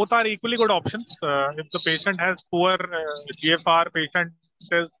think both are equally good options. If the patient has poor GFR, patient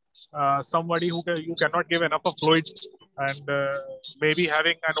is somebody who you cannot give enough of fluids and maybe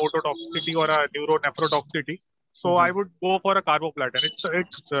having an ototoxicity or a neuronephrotoxicity. So I would go for a carboplatin. It's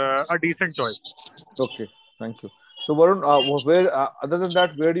a decent choice. Okay, thank you. So Varun, where other than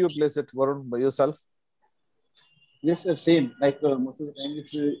that, where do you place it, Varun, by yourself? Yes, sir, same. Like most of the time,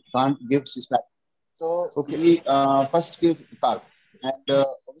 if you can't give cisplatin, so we first give carb. And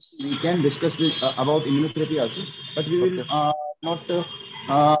obviously, we can discuss with, about immunotherapy also, but we will not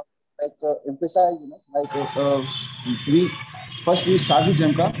emphasize. We start with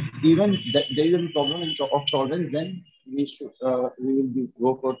Gemca. Even there is a problem of tolerance, then we will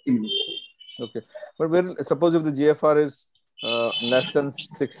go for immunotherapy. Okay, but suppose if the GFR is less than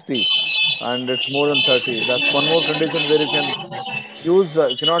 60 and it's more than 30, that's one more condition where you can use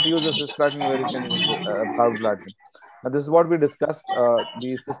cannot use a cisplatin, where you can use carboplatin. And this is what we discussed.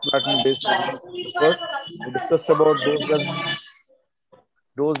 The cisplatin based regimens preferred. We discussed about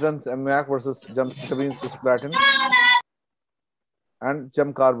dose dense MAC versus gemcitabine cisplatin and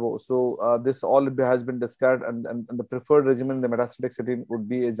gemcarbo. So this all has been discussed, and the preferred regimen in the metastatic setting would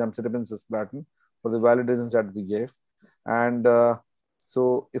be a gemcitabine cisplatin for the valid reasons that we gave. And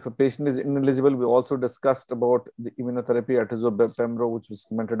so if a patient is ineligible, we also discussed about the immunotherapy, atezolizumab, which was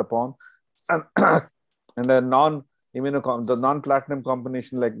commented upon, and and a the non-platinum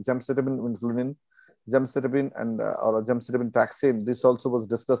combination like gemcitabine vinflunin, gemcitabine and or gemcitabine taxane. This also was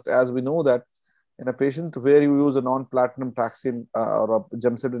discussed, as we know that in a patient where you use a non-platinum taxane or a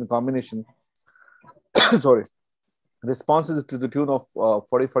gemcitabine combination, sorry, response is to the tune of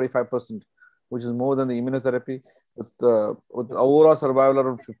 40-45%, which is more than the immunotherapy, with overall survival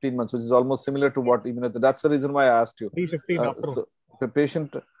around 15 months, which is almost similar to what immunotherapy. That's the reason why I asked you. So if a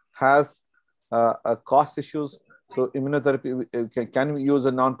patient has cost issues, so immunotherapy, can we use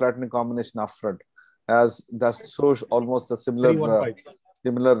a non-platinum combination upfront, as that shows almost a similar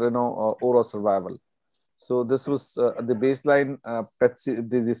overall survival. So this was the baseline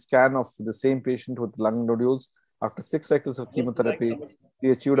the scan of the same patient with lung nodules. After 6 cycles of chemotherapy, he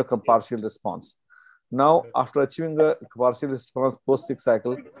achieved a partial response. Now, after achieving a partial response post 6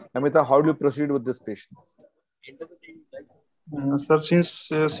 cycle, Amita, how do you proceed with this patient? Sir, since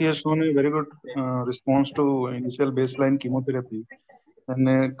she has shown a very good response to initial baseline chemotherapy,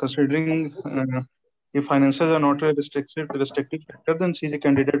 and considering If finances are not a restrictive factor, then she is a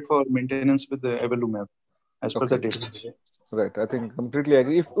candidate for maintenance with the avelumab as per the data. Right. I think completely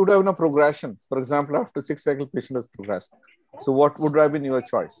agree. If you would have a progression, for example, after 6 cycle patient has progressed, so what would have been your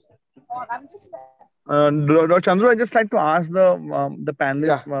choice? Dr. Chandru, I just like to ask the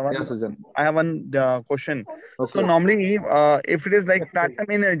panelists. Sujan. I have one question. Okay. So normally, if it is like platinum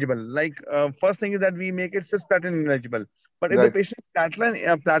ineligible, like first thing is that we make it cisplatin ineligible. But if the patient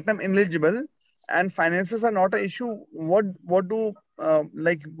is platinum ineligible and finances are not an issue, what do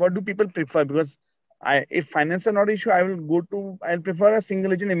people prefer? Because if finances are not an issue, I'll prefer a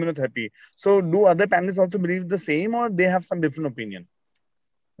single agent immunotherapy. So do other panelists also believe the same, or they have some different opinion?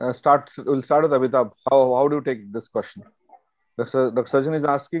 We'll start with Amitabh. How do you take this question? Dr. Surgeon is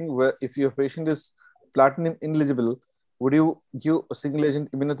asking if your patient is platinum ineligible, would you give a single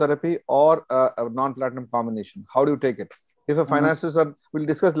agent immunotherapy or a non-platinum combination? How do you take it? If a finances are, we'll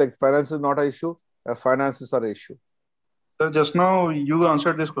discuss like finances not an issue, finances are an issue. Sir, just now you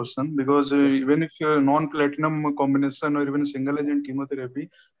answered this question because even if you're non-platinum combination or even single agent chemotherapy,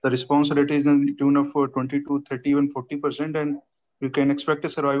 the response rate is in the tune of 20 to 30, even 40%, and you can expect a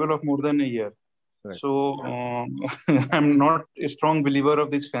survival of more than a year. Right. So I'm not a strong believer of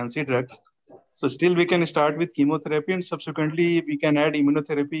these fancy drugs. So still we can start with chemotherapy and subsequently we can add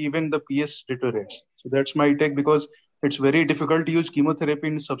immunotherapy, even the PS deteriorates. So that's my take, because it's very difficult to use chemotherapy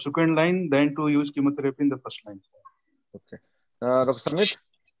in subsequent line than to use chemotherapy in the first line. Okay. Dr. Samit?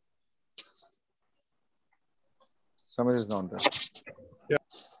 Samit is not there. Yeah.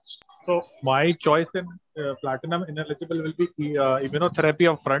 So my choice in platinum ineligible will be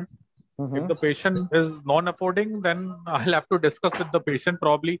immunotherapy up front. If the patient is non-affording, then I'll have to discuss with the patient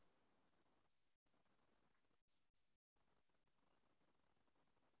probably.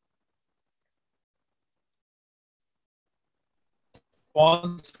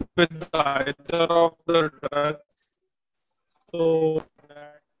 With either of the drugs, so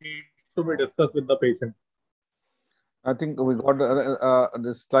that needs to be discussed with the patient. I think we got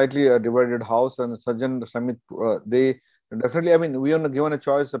this slightly divided house, and Sajjan, Samit, they definitely, I mean, we are given a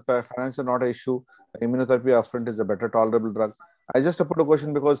choice, financial not an issue, immunotherapy upfront is a better tolerable drug. I just put a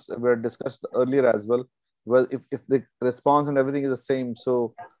question because we had discussed earlier as well. Well, if the response and everything is the same,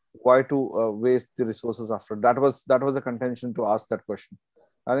 so why to waste the resources after? That was a contention to ask that question.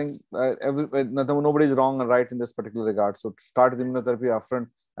 I think nobody is wrong or right in this particular regard. So start with immunotherapy upfront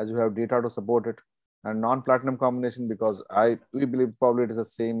as you have data to support it, and non-platinum combination because we believe probably it is the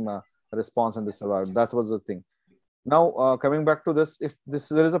same response and the survival. That was the thing. Now coming back to this, if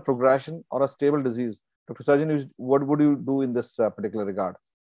there is a progression or a stable disease, Dr. Sajjan, what would you do in this particular regard?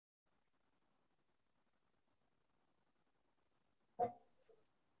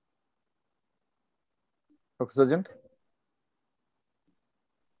 Dr. Sajjan?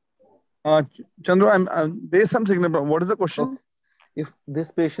 Chandru, there is some signal. What is the question? Okay. If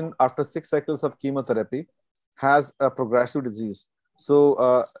this patient after 6 cycles of chemotherapy has a progressive disease,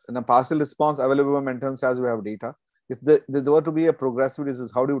 so in a partial response available maintenance as we have data, if there were to be a progressive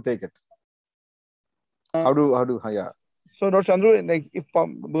disease, how do you take it? How do yeah. So Dr. Chandru, like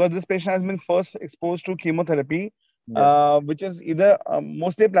because this patient has been first exposed to chemotherapy, which is either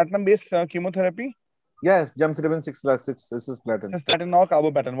mostly platinum based chemotherapy. Yes, gemcitabine 6/6. This is platinum. Cisplatin or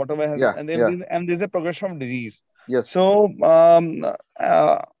carboplatin, whatever has. Yeah, and there's a progression of disease. Yes. So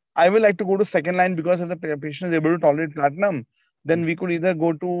I would like to go to second line because if the patient is able to tolerate platinum, then we could either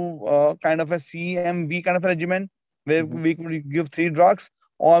go to kind of a CMV kind of a regimen where we could give 3 drugs,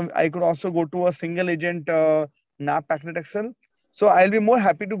 or I could also go to a single agent nab-paclitaxel. So I'll be more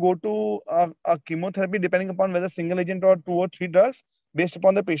happy to go to a chemotherapy depending upon whether single agent or 2 or 3 drugs based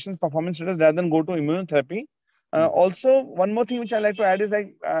upon the patient's performance status rather than go to immunotherapy. Also, one more thing which I like to add is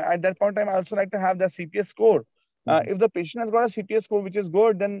like at that point in time, I also like to have the CPS score. If the patient has got a CPS score which is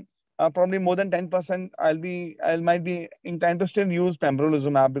good, then probably more than 10%, I might be inclined to still use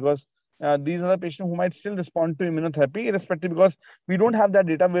pembrolizumab because these are the patients who might still respond to immunotherapy, irrespective, because we don't have that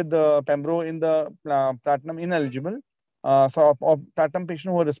data with the pembro in the platinum ineligible, or platinum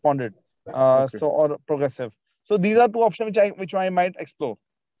patient who have responded, or progressive. So these are 2 options which I might explore.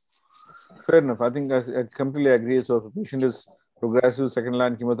 Fair enough. I think I completely agree. So if a patient is progressive second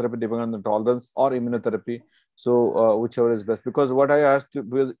line chemotherapy depending on the tolerance or immunotherapy, so whichever is best. Because what I asked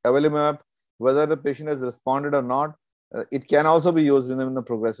with avelumab, whether the patient has responded or not, it can also be used in the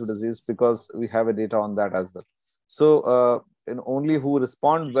progressive disease because we have a data on that as well. So only who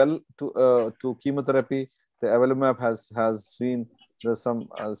respond well to chemotherapy, the avelumab has seen some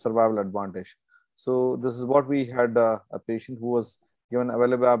survival advantage. So this is what we had a patient who was given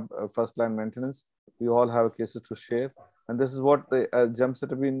avelumab first line maintenance. We all have cases to share. And this is what the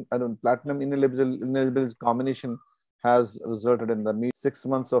gemcitabine and platinum ineligible combination has resulted in. The 6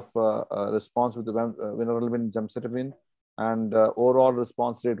 months of response with the vinorelbine gemcitabine, and overall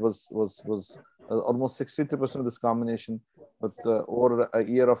response rate was almost 63% of this combination, with over a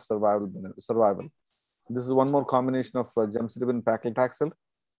year of survival. This is one more combination of gemcitabine paclitaxel.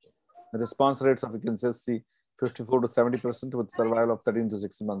 The response rates of, you can just see, 54 to 70% with survival of 13 to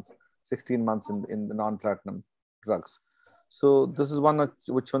 16 months in the non-platinum drugs. So this is one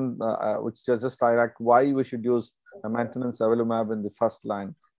which just highlight why we should use a maintenance avelumab in the first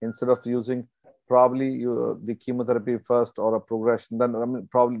line instead of using probably the chemotherapy first or a progression. Then I mean,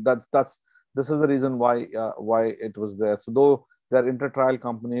 probably this is the reason why it was there. So though their inter-trial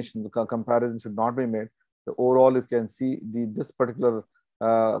combination comparison should not be made, the overall you can see this particular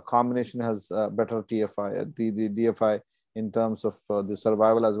combination has better TFI, the DFI in terms of the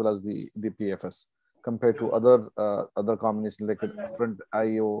survival as well as the PFS compared to other combinations like different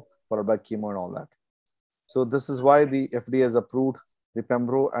IO followed by chemo and all that. So this is why the FDA has approved the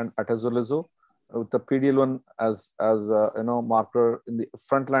Pembro and atezolizumab with the PDL1 as marker in the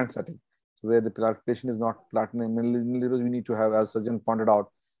frontline setting, where the patient is not platinum ineligible. We need to have, as surgeon pointed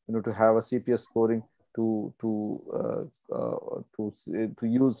out, you know, to have a CPS scoring to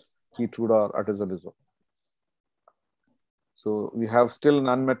use Keytruda or atezolizumab. So we have still an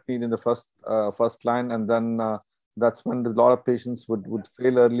unmet need in the first line, and then that's when a lot of patients would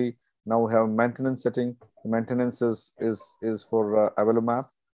fail early. Now we have maintenance setting. The maintenance is for avelumab,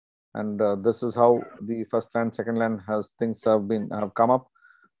 and this is how the first line, second line things have come up.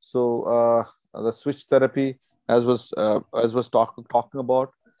 So the switch therapy, as was talking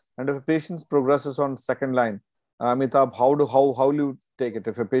about, and if a patient progresses on second line, Amitabh, how will you take it?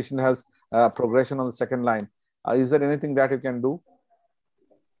 If a patient has progression on the second line, is there anything that you can do?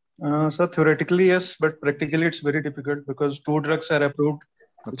 So theoretically, yes, but practically it's very difficult because 2 drugs are approved,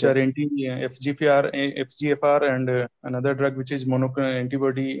 which are FGFR and another drug which is monoclonal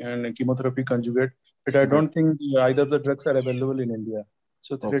antibody and chemotherapy conjugate. But I don't think either of the drugs are available in India.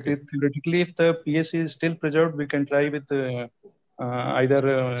 So theoretically, if the PS is still preserved, we can try with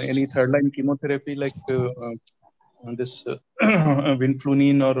either any third-line chemotherapy like this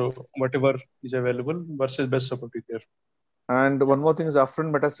vinflunine or whatever is available versus best supportive care. And one more thing is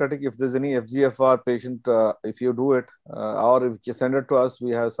upfront metastatic. If there's any FGFR patient, if you do it, or if you send it to us,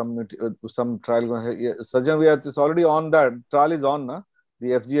 we have some trial going. Surgeon, it's already on. That trial is on, na? The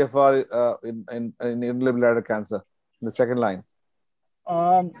FGFR in ineligible bladder cancer in the second line.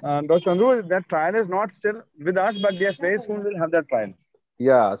 Dr. Chandru, that trial is not still with us, but yes, very soon we'll have that trial.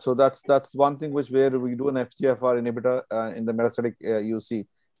 Yeah, so that's one thing where we do an FGFR inhibitor in the metastatic UC.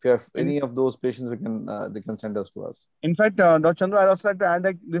 If you have any of those patients, they can send us to us. In fact, Dr. Chandru, I'd also like to add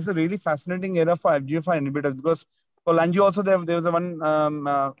that this is a really fascinating era for FGFR inhibitors, because for Langi also there was a one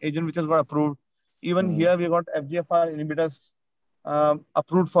agent which has got approved. Even here we got FGFR inhibitors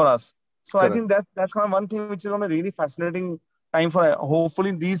approved for us. So correct. I think that's kind of one thing which is on a really fascinating time for.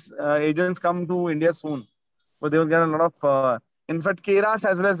 Hopefully these agents come to India soon, but they will get a lot of. In fact, KRAS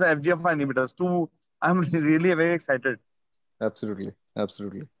as well as FGFR inhibitors too. I'm really very excited. Absolutely.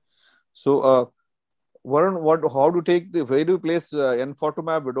 So, Varun, how to take where do you place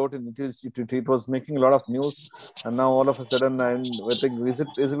enfortumab vedotin? It was making a lot of news, and now all of a sudden, I think is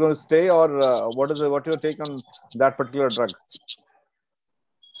it going to stay, or what your take on that particular drug?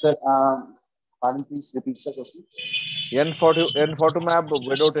 Sir, pardon, please repeat the question. Enfortumab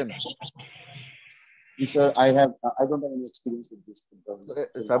vedotin. Sir, I don't have any experience with this.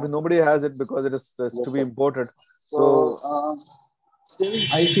 I mean, nobody has it because it is to be imported. So still,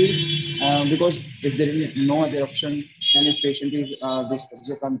 I feel because if there is no other option, and if patient is this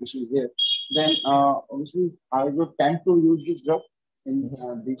condition is there, then obviously I would tend to use this drug in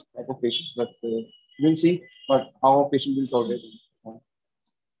these type of patients. But we'll see. But how a patient will tolerate it.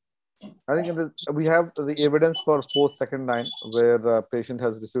 I think we have the evidence for post second line where patient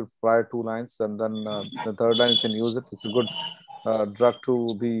has received prior 2 lines, and then the third line you can use it. It's a good drug to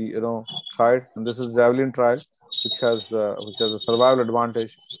be tried, and this is Javelin trial, which has a survival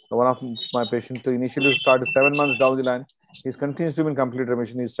advantage. One of my patients initially started 7 months down the line. He continues to be in complete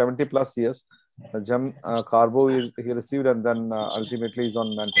remission. He's 70 plus years. Gem carbo he received, and then ultimately he's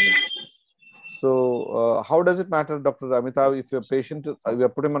on maintenance. So how does it matter, Dr. Amitabh, if your patient, we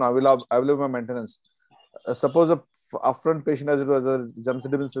put him on avelumab maintenance? Suppose a upfront patient has the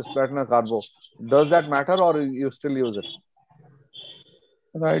gemcitabine cisplatin or carbo. Does that matter, or you still use it?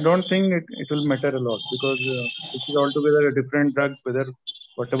 I don't think it will matter a lot, because it is altogether a different drug, whether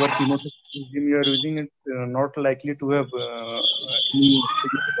whatever chemotherapy regime you are using, it's not likely to have any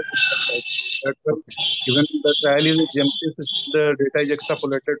significant impact. That's why even the trial is GMC, the data is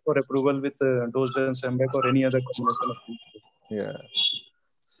extrapolated for approval with dose and Sembec or any other combination of these. Yeah.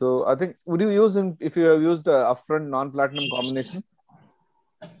 So I think, would you use if you have used upfront non-platinum combination?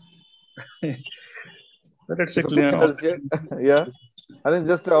 That's If a patient has, yeah. I think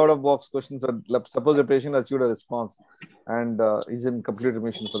just out of box questions. Suppose a patient achieved a response and is in complete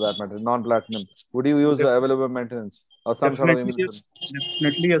remission for that matter, non-platinum. Would you use available maintenance or some sort of immunotherapy?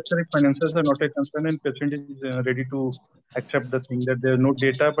 Definitely, yes, sir. If finances are not a concern and patient is ready to accept the thing that there is no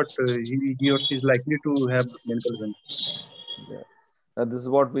data, but he or she is likely to have clinical benefit. Yeah. This is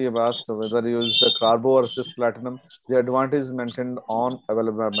what we have asked. So whether you use the carbo or cisplatinum, the advantage is maintained on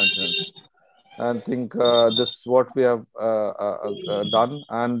available maintenance. I think this is what we have done.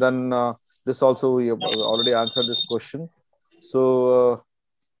 And then this also, we have already answered this question. So,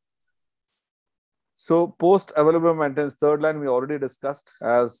 so post available maintenance, third line we already discussed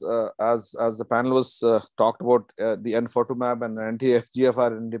as the panel was talked about the enfortumab and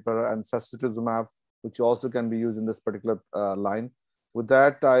anti-FGFR inhibitor and sacituzumab, which also can be used in this particular line. With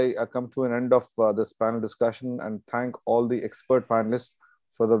that, I come to an end of this panel discussion and thank all the expert panelists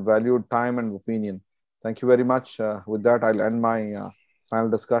for the valued time and opinion. Thank you very much. With that, I'll end my panel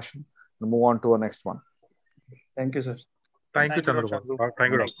discussion and move on to our next one. Thank you, sir. Thank you, Chandru.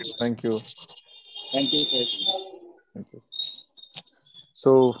 Thank you, Doctor. Thank you. Thank you, sir. Thank you.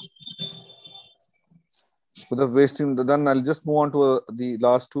 So, without wasting, then I'll just move on to the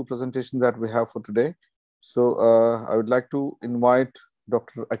last two presentations that we have for today. So, I would like to invite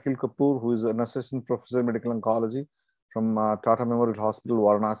Dr. Akhil Kapoor, who is an assistant professor in medical oncology from Tata Memorial Hospital,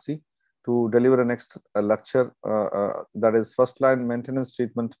 Varanasi, to deliver a next lecture that is first-line maintenance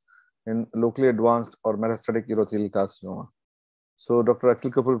treatment in locally advanced or metastatic urothelial carcinoma. So, Dr.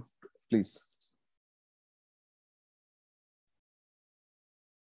 Akhil Kapoor, please.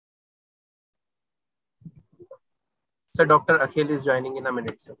 So, Dr. Akhil is joining in a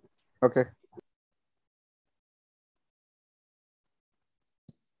minute, sir. Okay.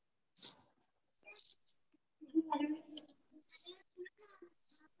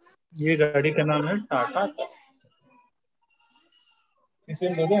 ये गाड़ी का नाम है टाटा का। इसे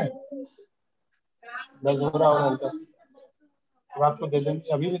दे दें 10 हो रहा और हल्का रात को दे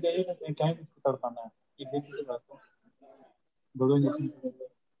देंगे, अभी भी दे देंगे, टाइम तड़पाना है, एक दिन की बात है, दो injection.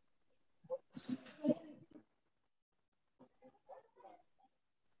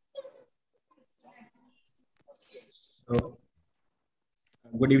 So,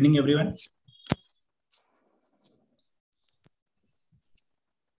 good evening, everyone.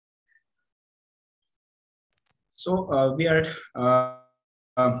 So we are.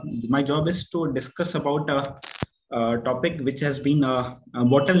 My job is to discuss about a topic which has been a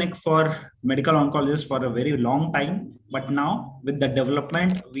bottleneck for medical oncologists for a very long time. But now, with the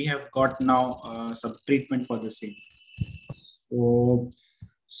development, we have got now some treatment for the same.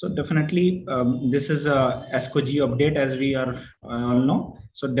 So definitely, this is a ASCO GU update, as we are all know.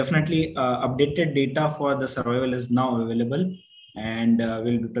 So definitely, updated data for the survival is now available, and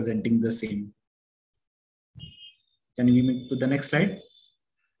we'll be presenting the same. Can we move to the next slide?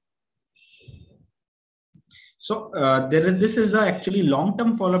 So this is the actually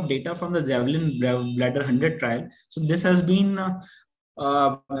long-term follow-up data from the Javelin Bladder 100 trial. So this has been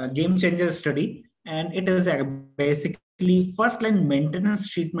a game changer study, and it is basically first-line maintenance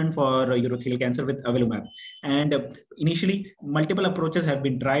treatment for urothelial cancer with avelumab. And initially, multiple approaches have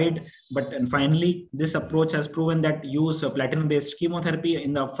been tried, but finally, this approach has proven that use of platinum-based chemotherapy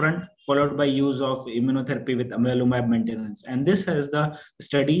in the upfront, followed by use of immunotherapy with avelumab maintenance. And this is the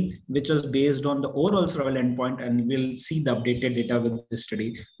study which was based on the overall survival endpoint, and we'll see the updated data with this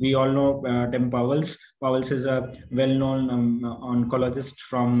study. We all know Tim Powells. Powells is a well-known oncologist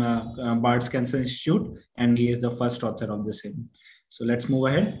from Bart's Cancer Institute, and he is the first author of the same. So let's move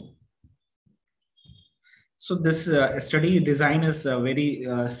ahead. So this study design is very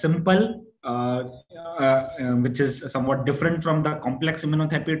simple, which is somewhat different from the complex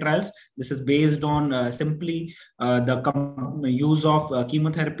immunotherapy trials. This is based on simply the use of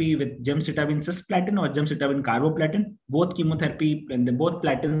chemotherapy with gemcitabine cisplatin or gemcitabine carboplatin. Both chemotherapy and both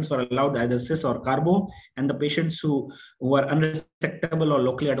platins were allowed, either cis or carbo, and the patients who were unresectable or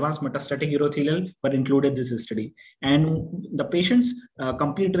locally advanced metastatic urothelial were included in this study. And the patients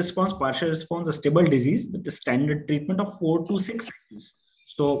complete response, partial response, a stable disease with the standard treatment of 4 to 6 cycles.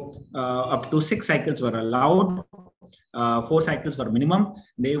 So up to 6 cycles were allowed. 4 cycles were minimum.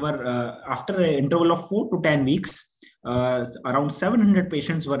 They were after an interval of 4 to 10 weeks. Around 700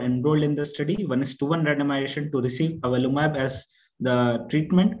 patients were enrolled in the study. 1:1 randomization to receive avelumab as the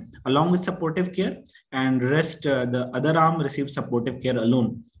treatment along with supportive care, and rest the other arm received supportive care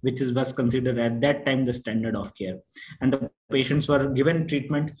alone, which was considered at that time the standard of care. And the patients were given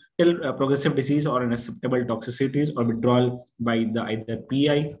treatment till progressive disease or unacceptable toxicities or withdrawal by the either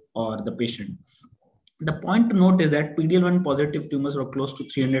PI or the patient. The point to note is that PD-L1 positive tumors were close to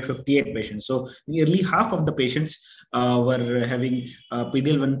 358 patients. So nearly half of the patients were having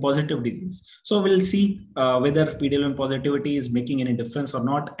PD-L1 positive disease. So we'll see whether PD-L1 positivity is making any difference or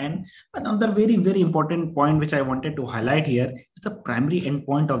not. And another very, very important point which I wanted to highlight here is the primary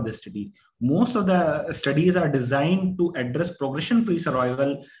endpoint of the study. Most of the studies are designed to address progression-free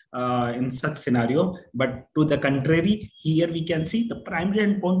survival in such scenario, but to the contrary, here we can see the primary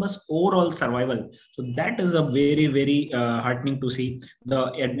endpoint was overall survival. So that is a very, very heartening to see.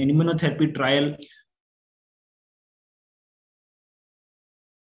 The immunotherapy trial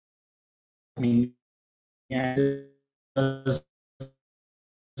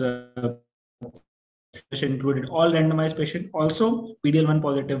included all randomized patients. Also, PD-L1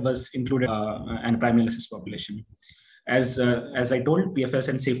 positive was included and primary analysis population. As I told, PFS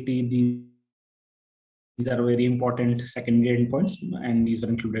and safety, these are very important secondary endpoints, and these were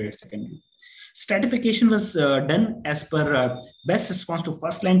included at secondary. Stratification was done as per best response to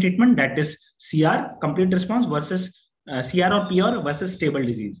first-line treatment, that is CR, complete response, versus CR or PR versus stable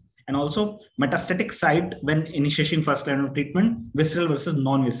disease. And also metastatic site when initiating first line of treatment, visceral versus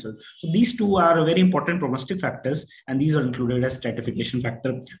non-visceral. So these two are very important prognostic factors, and these are included as stratification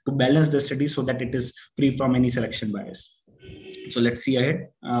factor to balance the study so that it is free from any selection bias. So let's see ahead.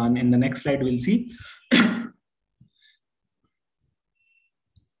 In the next slide, we'll see.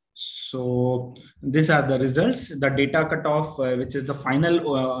 So these are the results. The data cutoff, which is the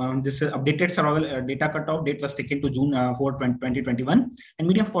final, this updated survival data cutoff date was taken to June 4, 2021, and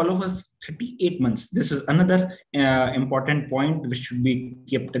median follow was 38 months. This is another important point which should be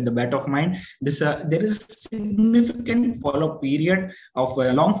kept in the back of mind. There is a significant follow-up period of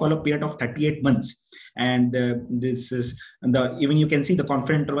a long follow-up period of 38 months. And this is even you can see the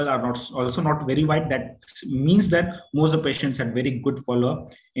confidence interval are also not very wide. That means that most of the patients had very good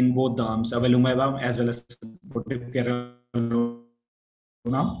follow-up in both the arms, avelumab as well as supportive care.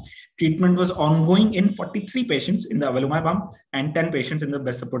 Now, treatment was ongoing in 43 patients in the avelumab arm and 10 patients in the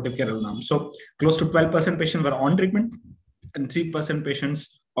best supportive care arm. So close to 12% patients were on treatment, and 3%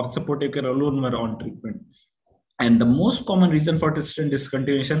 patients of supportive care alone were on treatment. And the most common reason for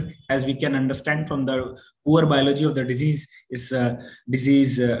discontinuation, as we can understand from the poor biology of the disease, is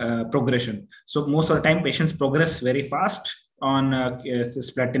disease progression. So most of the time, patients progress very fast on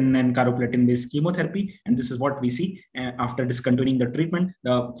cisplatin and carboplatin-based chemotherapy, and this is what we see after discontinuing the treatment.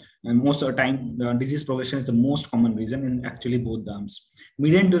 Most of the time, the disease progression is the most common reason in actually both the arms.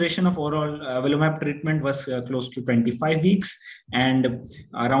 Median duration of oral avelumab treatment was close to 25 weeks, and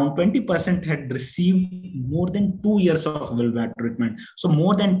around 20% had received more than 2 years of avelumab treatment. So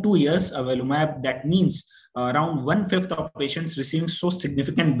more than 2 years avelumab, that means around 1/5 of patients receiving so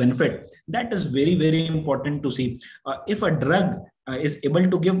significant benefit. That is very, very important to see. If a drug is able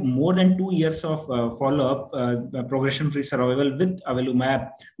to give more than 2 years of follow-up progression-free survival with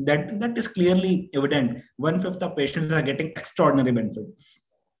avelumab, that is clearly evident. 1/5 of patients are getting extraordinary benefit.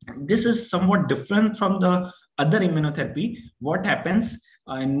 This is somewhat different from the other immunotherapy. What happens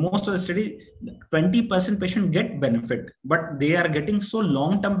in most of the study, 20% patients get benefit, but they are getting so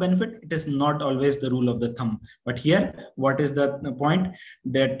long-term benefit. It is not always the rule of the thumb. But here, what is the point?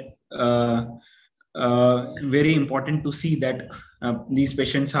 That very important to see that these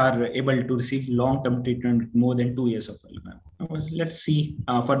patients are able to receive long-term treatment with more than 2 years of avelumab. Let's see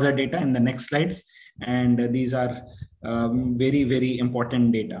further data in the next slides. And these are very, very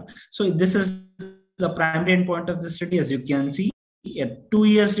important data. So this is the primary endpoint of the study. As you can see, at 2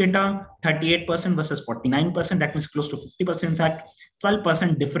 years data, 38% versus 49%, that means close to 50%. In fact,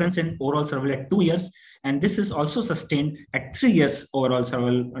 12% difference in overall survival at 2 years. And this is also sustained at 3 years overall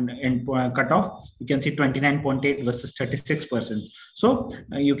survival and cutoff. You can see 29.8 versus 36%. So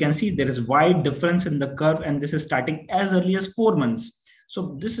you can see there is wide difference in the curve, and this is starting as early as 4 months.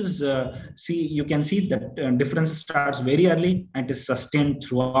 So this is, you can see that difference starts very early and is sustained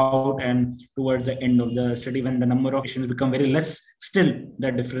throughout, and towards the end of the study, when the number of patients become very less, still the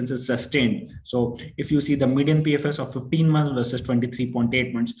difference is sustained. So if you see the median PFS of 15 months versus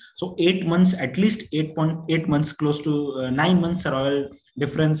 23.8 months, so 8 months, at least 8.8 months, close to 9 months survival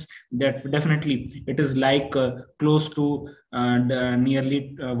difference, that definitely it is like close to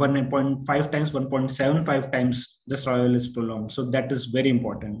nearly 1.5 times, 1.75 times the survival is prolonged. So that is very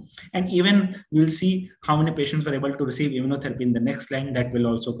important. And even we'll see how many patients were able to receive immunotherapy in the next line. That will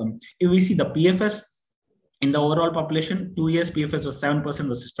also come. If we see the PFS, In the overall population, 2 years PFS was 7%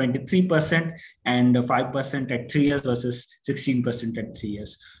 versus 23%, and 5% at 3 years versus 16% at 3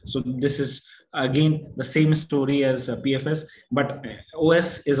 years. So this is again the same story as PFS, but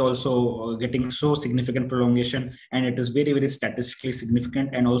OS is also getting so significant prolongation, and it is very, very statistically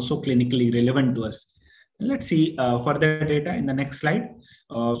significant and also clinically relevant to us. Let's see further data in the next slide.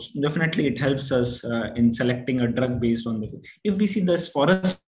 Definitely, it helps us in selecting a drug based on this. If we see this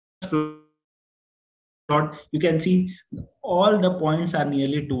forest plot, you can see all the points are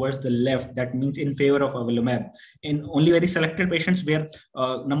nearly towards the left. That means in favor of avelumab. In only very selected patients where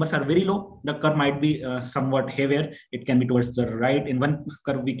numbers are very low, the curve might be somewhat heavier. It can be towards the right. In one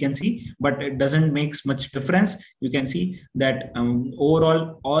curve we can see, but it doesn't make much difference. You can see that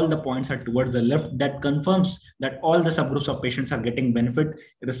overall all the points are towards the left. That confirms that all the subgroups of patients are getting benefit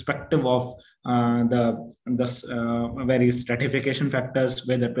irrespective of the various stratification factors,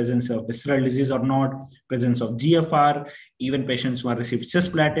 whether presence of visceral disease or not, presence of GFR, even patients who are received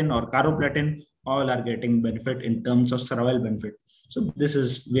cisplatin or carboplatin, all are getting benefit in terms of survival benefit. So this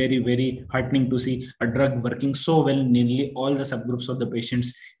is very, very heartening to see a drug working so well in nearly all the subgroups of the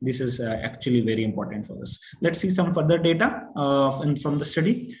patients. This is actually very important for us. Let's see some further data from the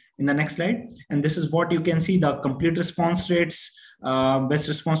study in the next slide. And this is what you can see, the complete response rates, best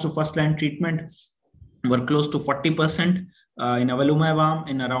response to first line treatment were close to 40% in avelumab arm,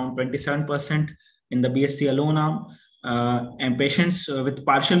 and around 27% in the BSC alone arm. And patients with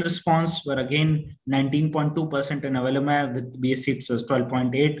partial response were again 19.2% in avelumab, with BSC it was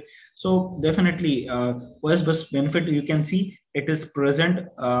 12.8. So definitely OS best benefit, you can see it is present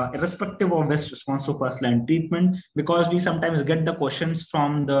irrespective of best response to first line treatment, because we sometimes get the questions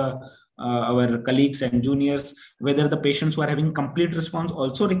from the our colleagues and juniors whether the patients who are having complete response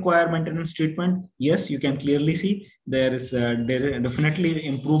also require maintenance treatment. Yes, you can clearly see there is definitely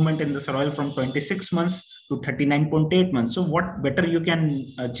improvement in the survival from 26 months to 39.8 months. So what better you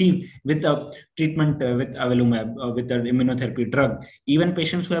can achieve with a treatment with avelumab, with an immunotherapy drug. Even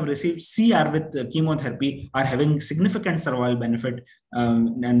patients who have received CR with chemotherapy are having significant survival benefit,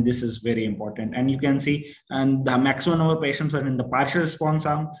 and this is very important. And you can see, and the maximum number of patients are in the partial response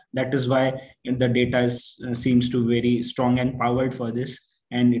arm. That is why the data seems to be very strong and powered for this,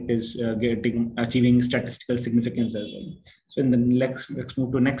 and it is achieving statistical significance as well. So in the let's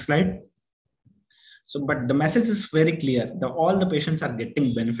move to next slide. So, but the message is very clear. All the patients are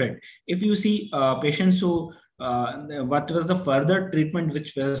getting benefit. If you see patients who, what was the further treatment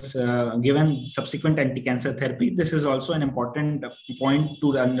which was given subsequent anti-cancer therapy, this is also an important point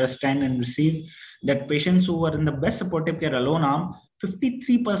to understand and receive, that patients who were in the best supportive care alone arm,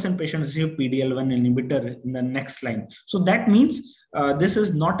 53% patients receive PD-L1 inhibitor in the next line. So that means this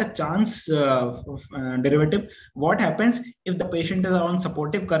is not a chance derivative. What happens if the patient is on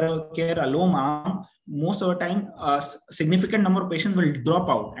supportive care alone arm? Most of the time, a significant number of patients will drop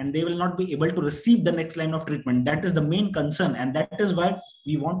out and they will not be able to receive the next line of treatment. That is the main concern, and that is why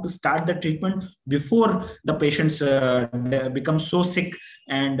we want to start the treatment before the patients become so sick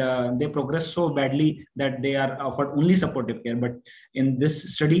and they progress so badly that they are offered only supportive care. But in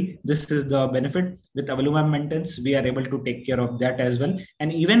this study, this is the benefit. With avelumab maintenance, we are able to take care of that as well.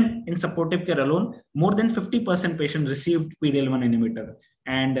 And even in supportive care alone, more than 50% patients received PD-L1 inhibitor,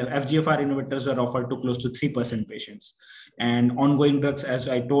 and FGFR inhibitors were offered to close to 3% patients. And ongoing drugs, as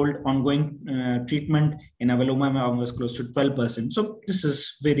I told, ongoing treatment in avelumab was close to 12%. So this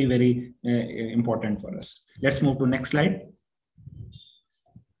is very, very important for us. Let's move to next slide.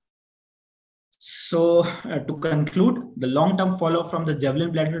 So to conclude, the long-term follow-up from the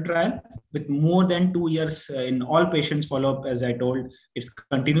Javelin bladder trial, with more than 2 years in all patients follow-up, as I told, it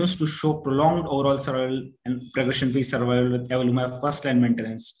continues to show prolonged overall survival and progression-free survival with avelumab first-line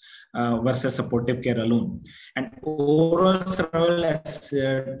maintenance versus supportive care alone. And overall survival, as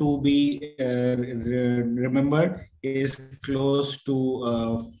to be remembered, is close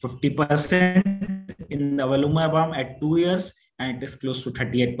to 50% in the avelumab arm at 2 years, and it is close to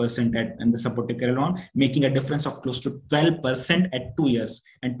 38% in the supportive care alone, making a difference of close to 12% at 2 years.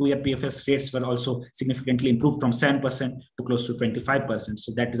 And 2-year PFS rates were also significantly improved from 7% to close to 25%.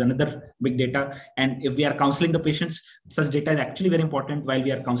 So that is another big data. And if we are counseling the patients, such data is actually very important while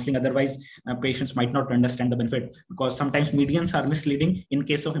we are counseling. Otherwise, patients might not understand the benefit, because sometimes medians are misleading in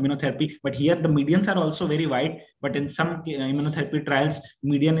case of immunotherapy. But here the medians are also very wide. But in some immunotherapy trials,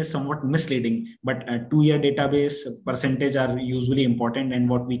 median is somewhat misleading. But 2-year database percentage are usually important, and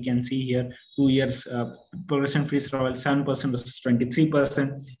what we can see here, 2 years progression-free survival 7% versus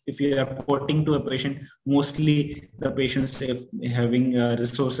 23%. If you are reporting to a patient, mostly the patients, if having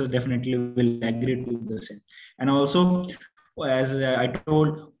resources, definitely will agree to the same. And also, as I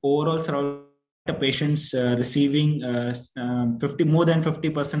told, overall survival patients receiving more than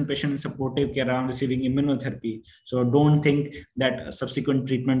 50% patient in supportive care are receiving immunotherapy. So don't think that subsequent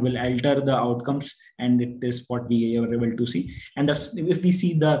treatment will alter the outcomes, and it is what we are able to see. And that's, if we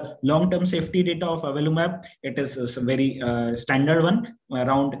see the long-term safety data of avelumab, it is a very standard one,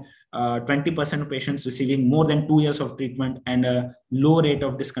 around 20% of patients receiving more than 2 years of treatment, and a low rate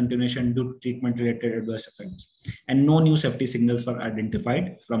of discontinuation due to treatment-related adverse effects. And no new safety signals were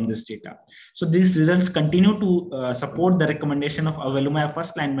identified from this data. So these results continue to support the recommendation of avelumab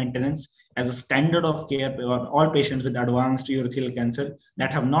first-line maintenance as a standard of care for all patients with advanced urothelial cancer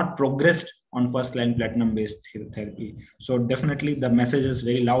that have not progressed on first-line platinum-based therapy. So definitely the message is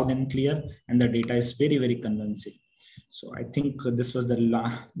very loud and clear, and the data is very, very convincing. So I think this was the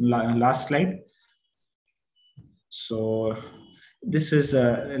last slide. So this is,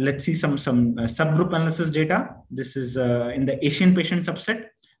 let's see some subgroup analysis data. This is in the Asian patient subset.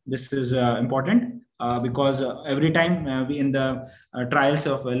 This is important because every time we in the trials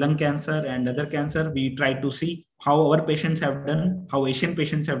of lung cancer and other cancer, we try to see how our patients have done, how Asian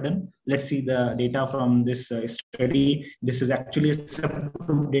patients have done. Let's see the data from this study. This is actually a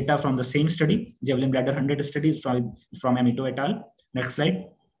subgroup data from the same study, Javelin Bladder 100 study from Amito et al. Next slide.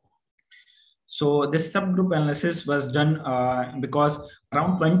 So this subgroup analysis was done because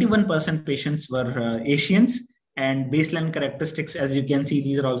around 21% patients were Asians, and baseline characteristics, as you can see,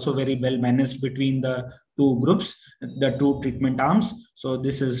 these are also very well managed between the two groups, the two treatment arms. So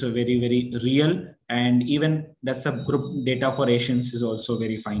this is very, very real, and even the subgroup data for Asians is also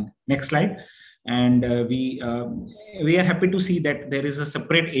very fine. Next slide. And we are happy to see that there is a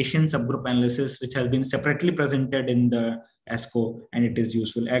separate Asian subgroup analysis which has been separately presented in the ASCO, and it is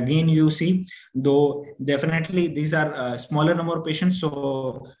useful. Again, you see, though definitely these are a smaller number of patients,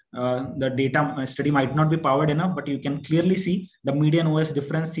 so the data study might not be powered enough, but you can clearly see the median OS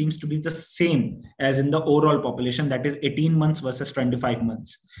difference seems to be the same as in the overall population, that is 18 months versus 25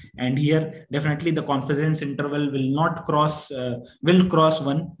 months. And here definitely the confidence interval will not cross, will cross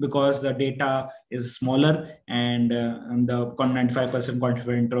 1 because the data is smaller, and the 95% confidence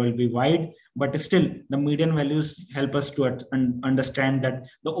interval will be wide, but still the median values help us to understand that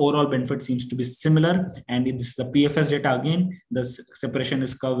the overall benefit seems to be similar. And it is the PFS data again, the separation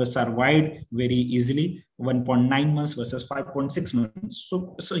is curves are wide very easily, 1.9 months versus 5.6 months.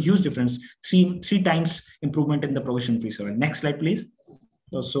 So it's a huge difference, three times improvement in the progression-free survival. Next slide, please.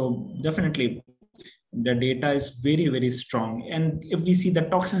 So definitely the data is very, very strong. And if we see the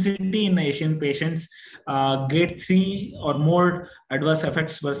toxicity in Asian patients, grade 3 or more adverse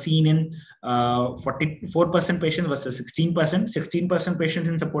effects were seen in 44% patients versus 16%. 16% patients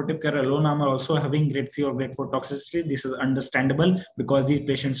in supportive care alone are also having grade 3 or grade 4 toxicity. This is understandable because these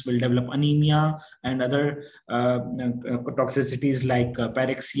patients will develop anemia and other toxicities like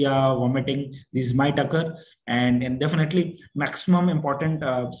pyrexia, vomiting. These might occur. And definitely maximum important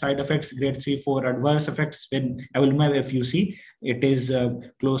side effects, grade 3-4 adverse effects with avelumab, if you see, it is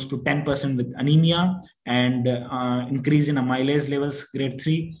close to 10% with anemia, and increase in amylase levels, grade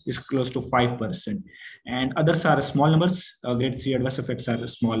 3 is close to 5%. And others are small numbers, grade 3 adverse effects are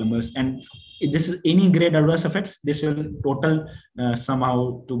small numbers. And if this is any grade adverse effects, this will total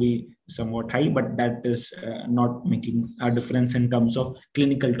somehow to be somewhat high, but that is not making a difference in terms of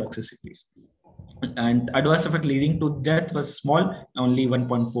clinical toxicities. And adverse effect leading to death was small, only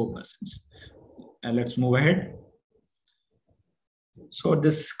 1.4%. Let's move ahead. So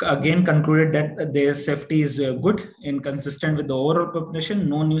this again concluded that their safety is good and consistent with the overall population.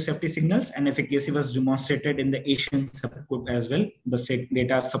 No new safety signals, and efficacy was demonstrated in the Asian subgroup as well. The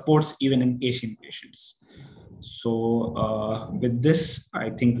data supports even in Asian patients. So with this, I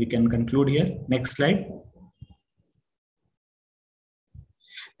think we can conclude here. Next slide.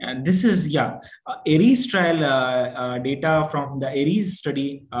 And this is, ARIES trial data from the ARIES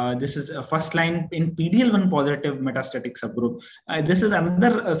study. This is a first line in PD-L1 positive metastatic subgroup. This is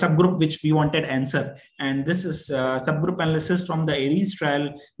another subgroup which we wanted answer. And this is subgroup analysis from the ARIES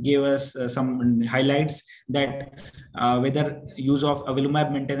trial gave us some highlights that whether use of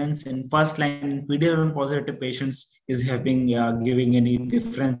avelumab maintenance in first line PD-L1 positive patients is having giving any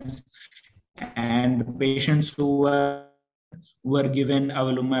difference. And patients who were given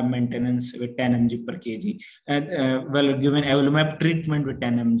avelumab maintenance with 10 mg per kg, and were given avelumab treatment with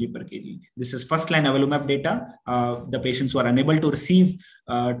 10 mg per kg. This is first line avelumab data. The patients who are unable to receive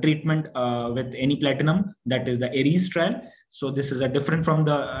treatment with any platinum, that is the ARIES trial. So this is a different from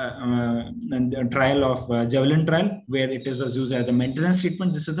the trial of Javelin trial, where it was used as a maintenance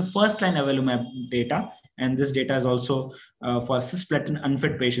treatment. This is the first line avelumab data, And this data is also for cisplatin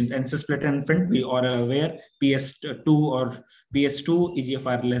unfit patients. And cisplatin unfit, we are aware, PS2 or PS2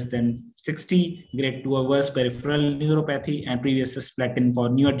 EGFR less than 60, grade 2 or worse peripheral neuropathy, and previous cisplatin for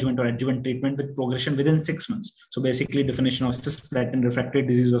neoadjuvant or adjuvant treatment with progression within 6 months. So basically, definition of cisplatin refractory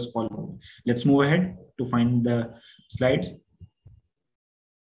disease was followed. Let's move ahead to find the slides.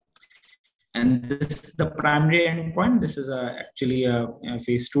 And this is the primary endpoint. This is actually a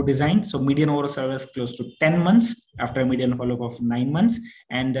phase 2 design. So median overall survival is close to 10 months after a median follow-up of 9 months.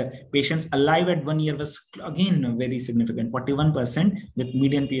 And patients alive at 1 year was again very significant, 41% with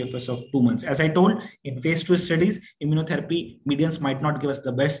median PFS of 2 months. As I told, in phase 2 studies, immunotherapy medians might not give us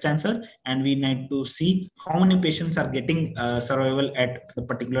the best answer, and we need to see how many patients are getting survival at the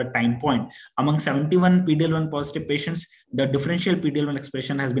particular time point. Among 71 PD-L1 positive patients, the differential PD-L1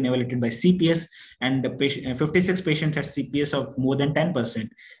 expression has been evaluated by CPS, and the patient, 56 patients had CPS of more than 10%.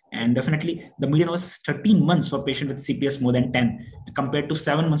 And definitely the median was 13 months for patients with CPS more than 10 compared to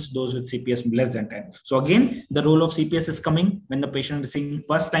 7 months to those with CPS less than 10. So again, the role of CPS is coming when the patient is seeing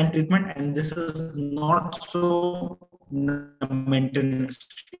first line treatment, and this is not so maintenance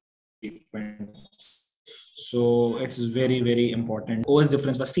treatment. So it's very, very important. OS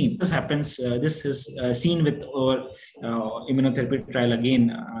difference was seen. This happens, this is seen with our immunotherapy trial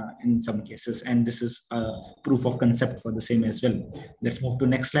again in some cases. And this is proof of concept for the same as well. Let's move to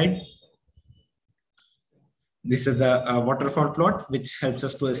next slide. This is the waterfall plot, which helps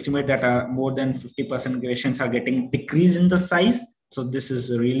us to estimate that more than 50% patients are getting decrease in the size. So this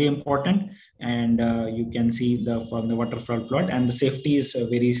is really important, and you can see from the waterfall plot, and the safety is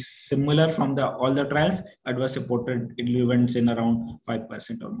very similar from all the trials. Adverse reported events in around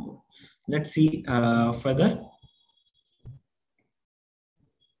 5% or more. Let's see further.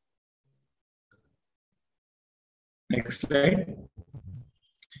 Next slide.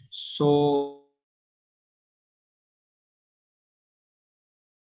 So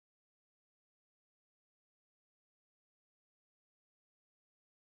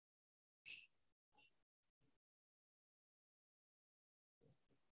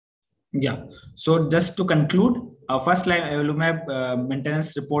yeah, so just to conclude, first line avelumab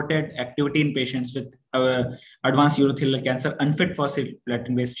maintenance reported activity in patients with advanced urothelial cancer unfit for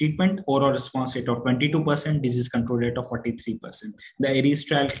cisplatin-based treatment, overall response rate of 22%, disease control rate of 43%. The ARIES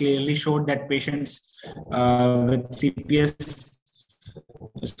trial clearly showed that patients with CPS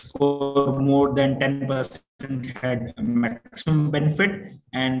score more than 10% had maximum benefit,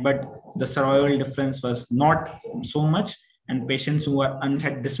 but the survival difference was not so much. And patients who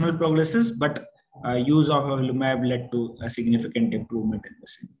had dismal prognosis, but use of avelumab led to a significant improvement in the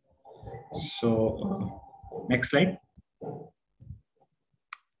same. So next slide.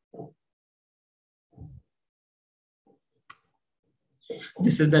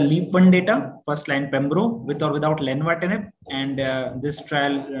 This is the LEAP-1 data, first line pembro with or without lenvatinib, and this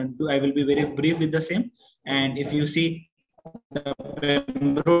trial I will be very brief with the same. And if you see the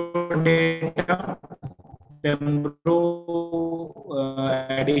pembro data, pembro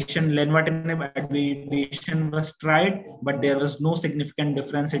addition, lenvatinib addition was tried, but there was no significant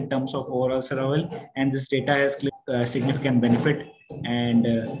difference in terms of overall survival, and this data has significant benefit, and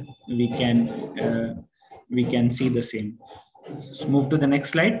we can see the same. Let's move to the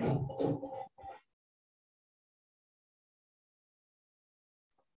next slide.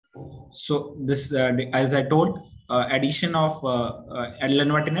 So this, as I told, addition of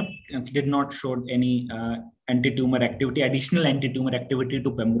lenvatinib did not show any anti-tumor activity, additional anti-tumor activity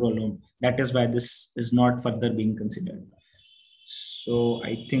to pembro alone. That is why this is not further being considered. So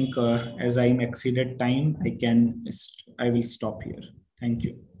I think as I exceeded time, I will stop here. Thank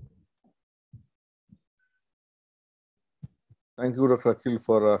you. Thank you, Dr. Akhil,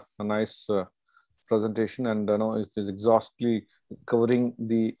 for a nice presentation, and it's exhaustively covering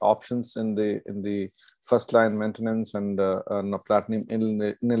the options in the first line maintenance and platinum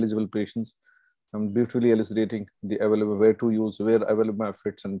ineligible patients, and beautifully elucidating the available where to use, where avelumab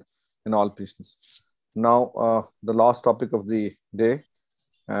fits, and in all patients. Now, the last topic of the day,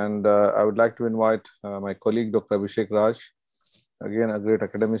 and I would like to invite my colleague, Dr. Abhishek Raj, again a great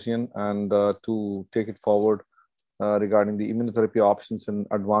academician, and to take it forward regarding the immunotherapy options in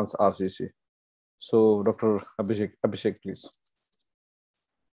advanced RCC. So, Dr. Abhishek, please.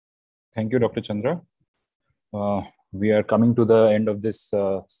 Thank you, Dr. Chandra. We are coming to the end of this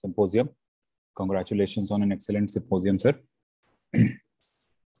symposium. Congratulations on an excellent symposium, sir.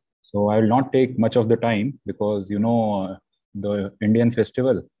 So I will not take much of the time because, the Indian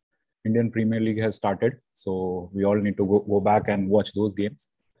festival, Indian Premier League has started. So we all need to go back and watch those games.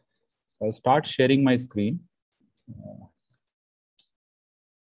 So I'll start sharing my screen.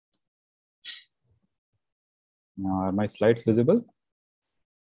 Are my slides visible?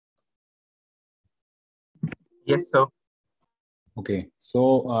 Yes, sir. Okay,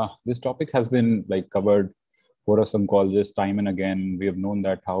 so this topic has been like covered for us oncologists time and again. We have known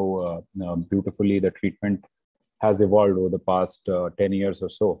that how beautifully the treatment has evolved over the past 10 years or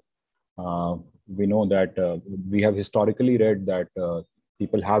so. We know that we have historically read that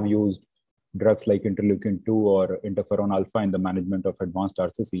people have used drugs like interleukin-2 or interferon alpha in the management of advanced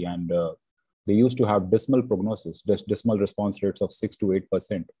RCC, and they used to have dismal prognosis, just dismal response rates of 6 to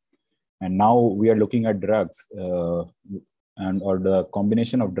 8%. And now we are looking at drugs or the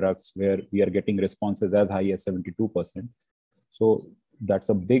combination of drugs where we are getting responses as high as 72%. So that's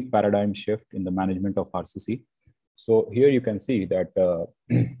a big paradigm shift in the management of RCC. So here you can see that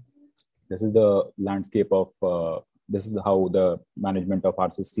this is the landscape of, this is how the management of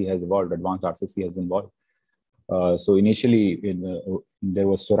RCC has evolved, advanced RCC has evolved. So initially there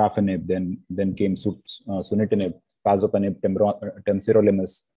was sorafenib, then came sunitinib, pazopanib,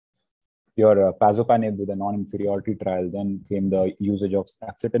 temsirolimus, your pazopanib with a non-inferiority trial, then came the usage of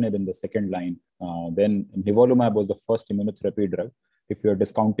axitinib in the second line. Then nivolumab was the first immunotherapy drug. If you're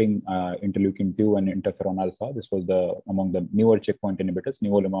discounting interleukin-2 and interferon alpha, this was among the newer checkpoint inhibitors.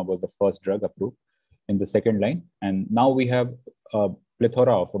 Nivolumab was the first drug approved in the second line. And now we have a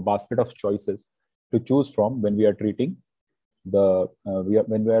plethora of a basket of choices to choose from when we are treating when we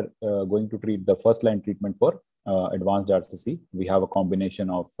are going to treat the first line treatment for advanced RCC. We have a combination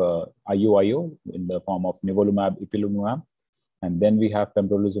of IO in the form of nivolumab, ipilimumab, and then we have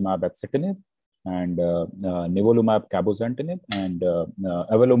pembrolizumab, axitinib, and nivolumab, cabozantinib, and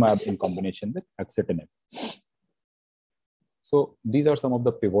avelumab in combination with axitinib. So these are some of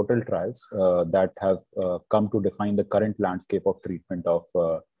the pivotal trials that have come to define the current landscape of treatment of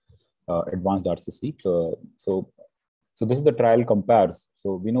advanced RCC. So this is the trial compares.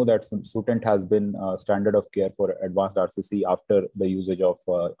 So we know that Sutent has been standard of care for advanced RCC after the usage of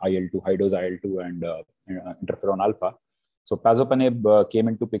IL-2, high-dose IL-2 and interferon alpha. So pazopanib came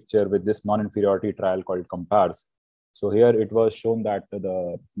into picture with this non-inferiority trial called compares. So here it was shown that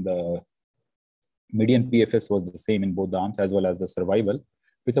the median PFS was the same in both the arms as well as the survival,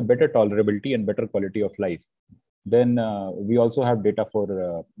 with a better tolerability and better quality of life. Then we also have data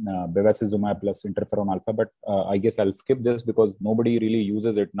for bevacizumab plus interferon alpha, but I guess I'll skip this because nobody really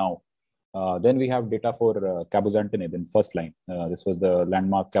uses it now. Then we have data for cabozantinib in first line. This was the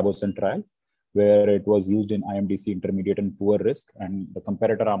landmark cabozant trial, where it was used in IMDC intermediate and poor risk, and the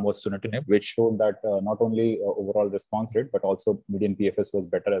comparator arm was sunitinib, which showed that not only overall response rate, but also median PFS was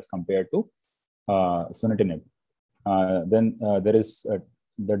better as compared to sunitinib. Then there is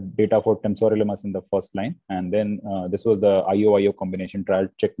the data for temsirolimus in the first line, and then this was the IO combination trial,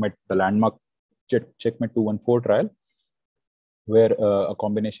 checkmate, the landmark checkmate 214 trial, where a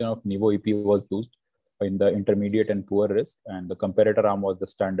combination of nivo-ipi was used in the intermediate and poor risk, and the comparator arm was the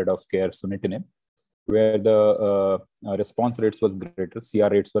standard of care sunitinib, where the response rates was greater,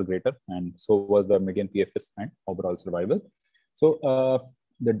 CR rates were greater, and so was the median PFS and overall survival. So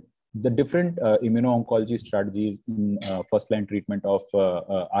the different immuno-oncology strategies in first-line treatment of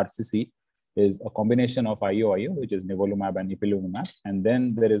RCC is a combination of IO, which is nivolumab and ipilimumab, and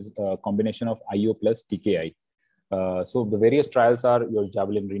then there is a combination of IO plus TKI. So the various trials are your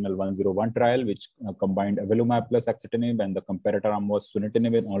Javelin Renal 101 trial, which combined avelumab plus axitinib, and the comparator arm was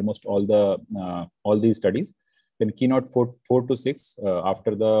sunitinib in almost all these studies. Then Keynote 4 to 6,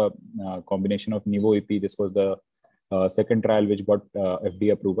 after the combination of nivo-ipi, this was the second trial which got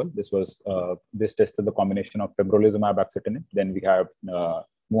FDA approval. This tested the combination of pembrolizumab, axitinib. Then we have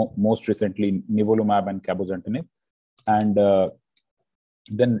most recently nivolumab and cabozantinib, and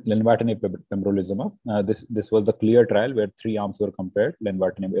then lenvatinib, pembrolizumab. This was the clear trial where 3 arms were compared: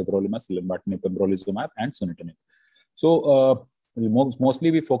 lenvatinib, everolimus, lenvatinib, pembrolizumab, and sunitinib. So we'll mostly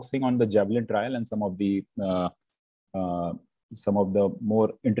be focusing on the Javelin trial and some of the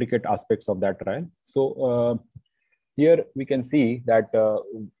more intricate aspects of that trial. So here we can see that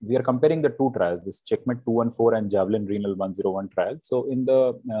we are comparing the 2 trials, this Checkmate 214 and Javelin Renal 101 trial. So in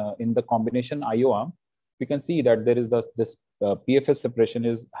the combination IO arm, we can see that there is this PFS suppression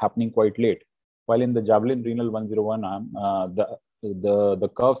is happening quite late, while in the Javelin Renal 101 arm, the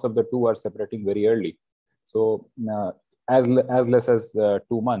curves of the 2 are separating very early. So as less as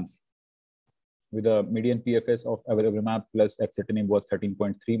 2 months, with a median PFS of avelumab plus axitinib was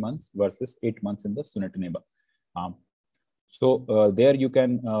 13.3 months versus 8 months in the sunitinib arm. So there you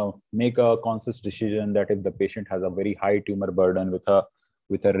can make a conscious decision that if the patient has a very high tumor burden with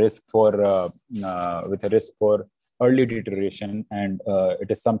a risk for early deterioration, and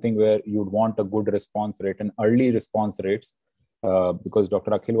it is something where you'd want a good response rate and early response rates, because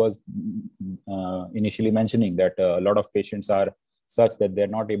Dr. Akhil was initially mentioning that a lot of patients are such that they're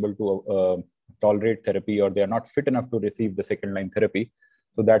not able to tolerate therapy, or they are not fit enough to receive the second line therapy.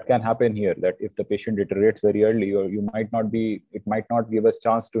 So that can happen here, that if the patient deteriorates very early, or it might not give us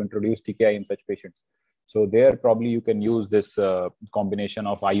chance to introduce TKI in such patients. So there probably you can use this combination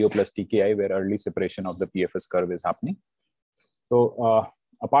of IO plus TKI, where early separation of the PFS curve is happening. So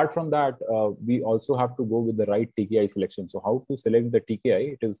apart from that, we also have to go with the right TKI selection. So how to select the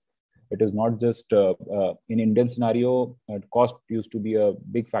TKI? It is not just in Indian scenario, cost used to be a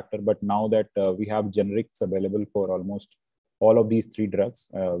big factor, but now that we have generics available for almost all of these three drugs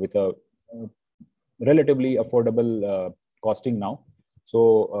with a relatively affordable costing now.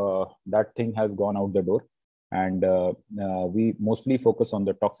 So that thing has gone out the door. And we mostly focus on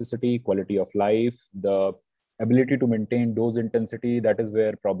the toxicity, quality of life, the ability to maintain dose intensity. That is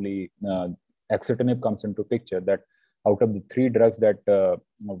where probably axitinib comes into picture, that out of the three drugs that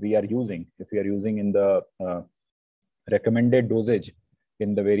we are using, if we are using in the recommended dosage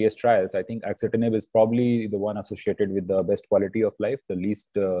in the various trials, I think axitinib is probably the one associated with the best quality of life, the least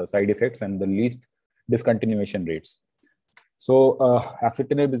side effects, and the least discontinuation rates. So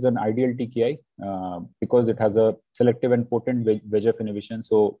axitinib is an ideal TKI because it has a selective and potent VEGF inhibition,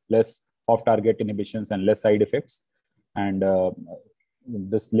 so less off-target inhibitions and less side effects. And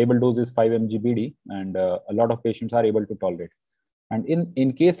this label dose is 5 mg BD, and a lot of patients are able to tolerate. And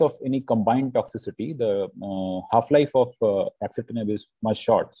in case of any combined toxicity, the half-life of axitinib is much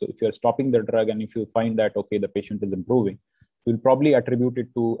short. So if you're stopping the drug and if you find that, okay, the patient is improving, you'll probably attribute it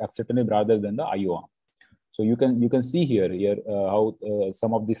to axitinib rather than the IO arm. So you can see here how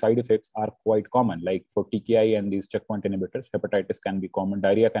some of the side effects are quite common, like for TKI and these checkpoint inhibitors, hepatitis can be common,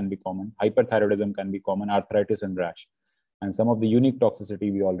 diarrhea can be common, hyperthyroidism can be common, arthritis and rash. And some of the unique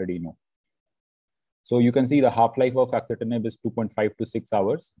toxicity we already know. So you can see the half-life of axitinib is 2.5 to 6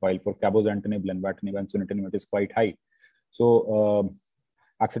 hours, while for cabozantinib, lenvatinib, and sunitinib it is quite high. So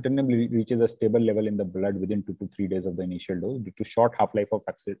axitinib reaches a stable level in the blood within 2 to 3 days of the initial dose. Due to short half-life of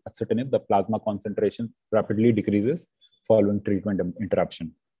axitinib, the plasma concentration rapidly decreases following treatment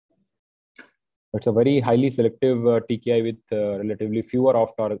interruption. It's a very highly selective TKI with relatively fewer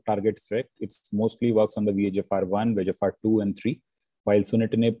off-target effects. It mostly works on the VEGFR1, VEGFR2, and 3. While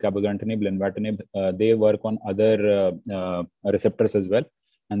sunitinib, cabozantinib, lenvatinib, they work on other receptors as well.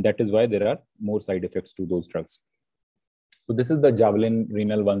 And that is why there are more side effects to those drugs. So this is the Javelin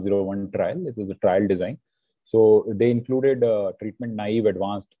Renal 101 trial. This is the trial design. So they included treatment-naive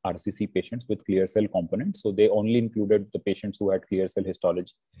advanced RCC patients with clear cell component. So they only included the patients who had clear cell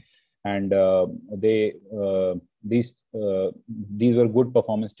histology. And these were good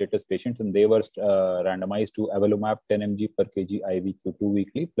performance status patients, and they were randomized to avelumab 10 mg per kg IV Q2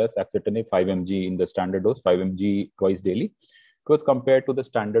 weekly plus axitinib 5 mg in the standard dose, 5 mg twice daily. It was compared to the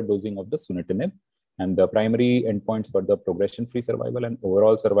standard dosing of the sunitinib, and the primary endpoints were the progression-free survival and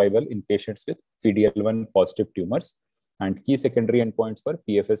overall survival in patients with PD-L1 positive tumors, and key secondary endpoints were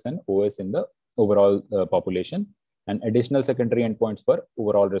PFS and OS in the overall population. And additional secondary endpoints were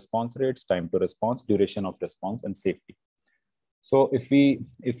overall response rates, time to response, duration of response, and safety. So if we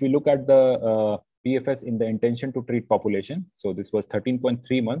look at the PFS in the intention to treat population, so this was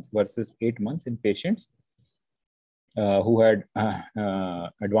 13.3 months versus 8 months in patients who had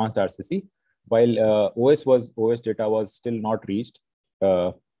advanced RCC, while OS data was still not reached.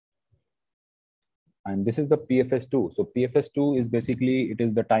 And this is the PFS2. So PFS2 is basically, it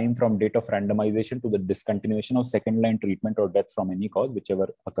is the time from date of randomization to the discontinuation of second line treatment or death from any cause,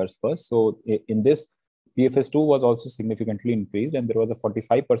 whichever occurs first. So in this, PFS2 was also significantly increased, and there was a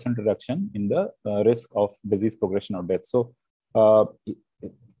 45% reduction in the risk of disease progression or death. So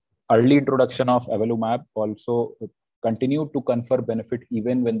early introduction of avelumab also continued to confer benefit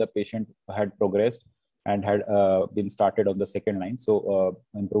even when the patient had progressed and had been started on the second line. So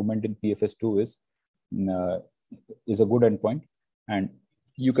improvement in PFS2 is a good endpoint. And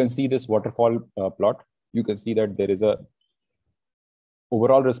you can see this waterfall plot. You can see that there is a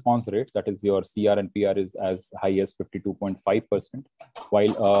overall response rates, that is your CR and PR is as high as 52.5%,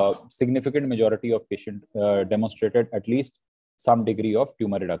 while a significant majority of patients demonstrated at least some degree of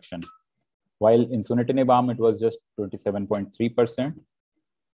tumor reduction. While in sunitinib arm, it was just 27.3%.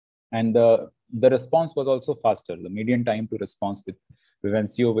 And the response was also faster. The median time to response with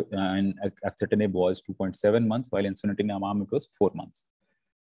Vivencio and axitinib was 2.7 months, while in sunitinib arm, it was 4 months.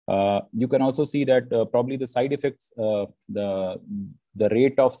 You can also see that probably the side effects, the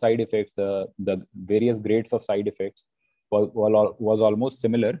rate of side effects, the various grades of side effects was almost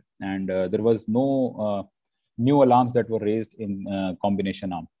similar, and there was no new alarms that were raised in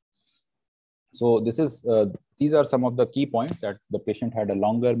combination arm. So this is these are some of the key points, that the patient had a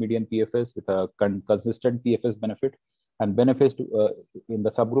longer median PFS with a consistent PFS benefit, and benefits in the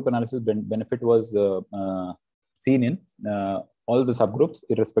subgroup analysis. Benefit was seen in all the subgroups,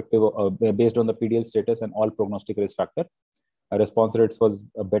 irrespective of, based on the PDL status and all prognostic risk factor. Response rates was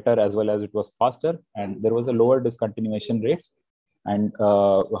better, as well as it was faster, and there was a lower discontinuation rates, and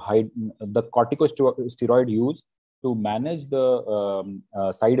the corticosteroid use to manage the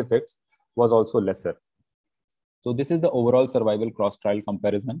side effects was also lesser. So this is the overall survival cross-trial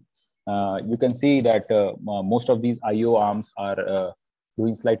comparison. You can see that most of these IO arms are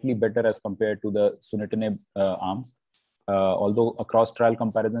doing slightly better as compared to the sunitinib arms. Although a cross-trial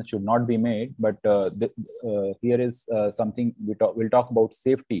comparison should not be made, but here is something we'll talk about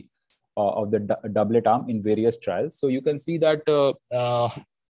safety of the doublet arm in various trials. So you can see that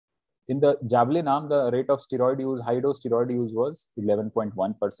in the Javelin arm, the rate of steroid use, high-dose steroid use was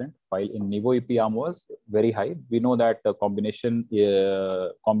 11.1%, while in Nivo-IP arm was very high. We know that combination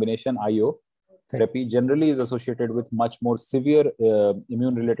IO therapy generally is associated with much more severe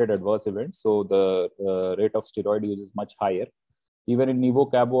immune-related adverse events. So the rate of steroid use is much higher. Even in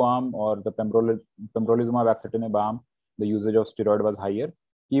Nivo-Cabo arm or the pembrolizumab axitinib arm, the usage of steroid was higher.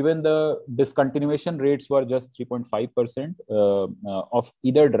 Even the discontinuation rates were just 3.5% of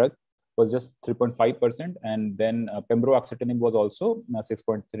either drug, was just 3.5%, and then pembroaxitinib was also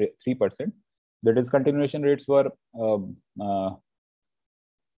 6.3%. The discontinuation rates were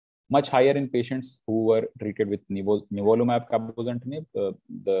much higher in patients who were treated with nivolumab cabozantinib.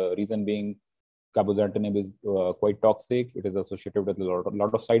 The reason being, cabozantinib is quite toxic. It is associated with a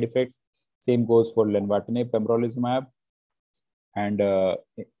lot of side effects. Same goes for lenvatinib, pembrolizumab. And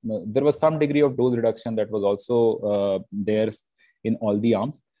there was some degree of dose reduction that was also there in all the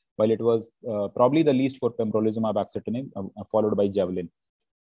arms, while it was probably the least for pembrolizumab axitinib, followed by Javelin.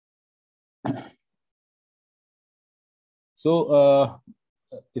 So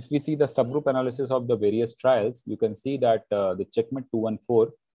if we see the subgroup analysis of the various trials, you can see that the CheckMate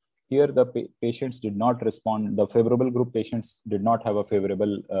 214, here the patients did not respond. The favorable group patients did not have a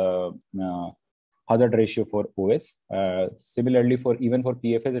favorable hazard ratio for OS. Similarly, even for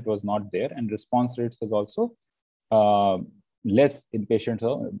PFS, it was not there, and response rates was also less in patients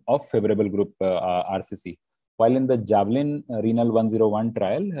of favorable group RCC. While in the Javelin Renal 101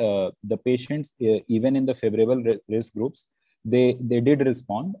 trial, the patients, even in the favorable risk groups, they did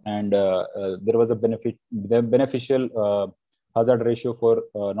respond, and there was a beneficial hazard ratio for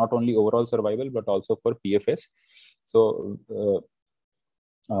not only overall survival but also for PFS. So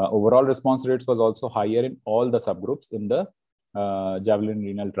overall response rates was also higher in all the subgroups in the Javelin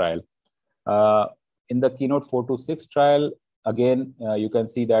Renal trial. In the Keynote 426 trial, again, you can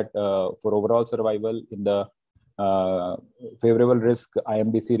see that for overall survival in the favorable risk,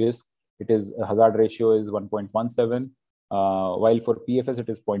 IMDC risk, it is hazard ratio is 1.17, while for PFS it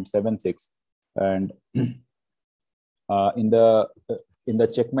is 0.76. And in the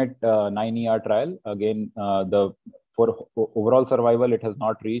CheckMate 9ER trial, again, for overall survival, it has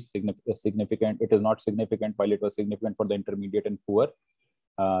not reached significant. It is not significant, while it was significant for the intermediate and poor.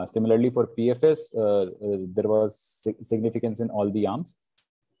 Similarly, for PFS, there was significance in all the arms.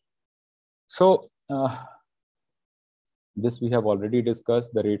 So this we have already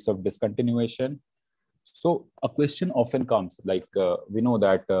discussed, the rates of discontinuation. So a question often comes, like we know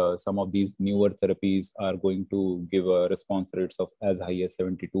that some of these newer therapies are going to give response rates of as high as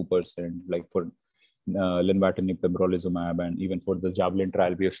 72%, like for lenvatinib, pembrolizumab, and even for the Javelin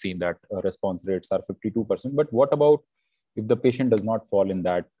trial, we have seen that response rates are 52%. But what about if the patient does not fall in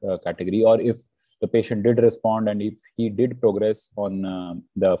that category, or if the patient did respond and if he did progress on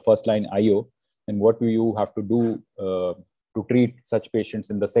the first line IO, then what do you have to do to treat such patients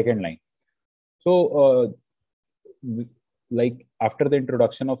in the second line? So like after the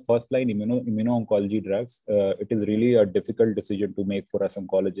introduction of first line immuno-oncology drugs, it is really a difficult decision to make for us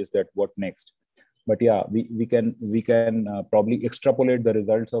oncologists, that what next. But yeah, we can probably extrapolate the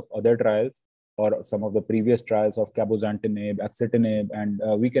results of other trials or some of the previous trials of cabozantinib, axitinib, and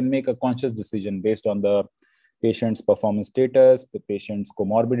we can make a conscious decision based on the patient's performance status, the patient's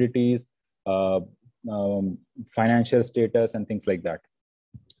comorbidities, financial status, and things like that.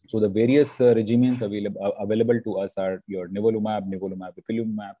 So the various regimens available to us are your nivolumab,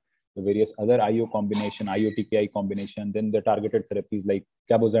 ipilimumab, the various other IO combination, IO-TKI combination, then the targeted therapies like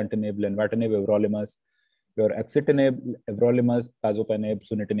cabozantinib, lenvatinib, everolimus, your axitinib, everolimus, pazopanib,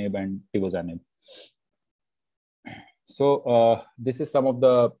 sunitinib, and tivozanib. So this is some of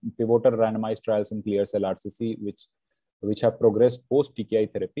the pivotal randomized trials in clear cell RCC, which have progressed post TKI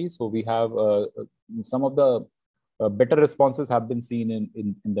therapy. So we have some of the better responses have been seen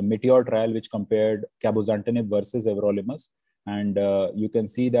in the Meteor trial, which compared cabozantinib versus everolimus. And you can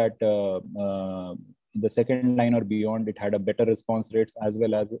see that in the second line or beyond, it had a better response rates, as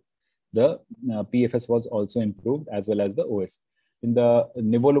well as the PFS was also improved, as well as the OS. In the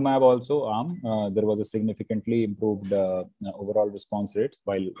nivolumab also arm, there was a significantly improved overall response rate,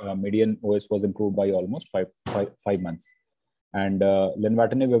 while median OS was improved by almost five months. And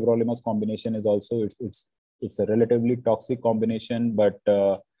lenvatinib everolimus combination is also, it's a relatively toxic combination, but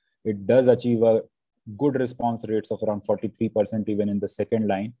it does achieve a good response rates of around 43% even in the second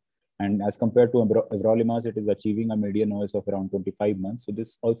line. And as compared to everolimus, it is achieving a median OS of around 25 months. So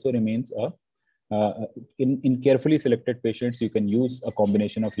this also remains in carefully selected patients, you can use a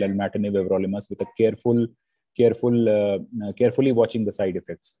combination of lenvatinib everolimus with a carefully watching the side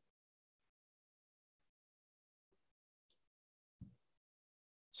effects.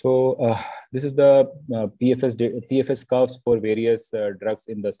 So this is the PFS curves for various drugs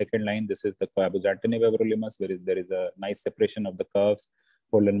in the second line. This is the cabozantinib everolimus, where there is a nice separation of the curves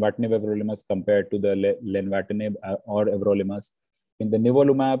for lenvatinib everolimus compared to the lenvatinib or everolimus. In the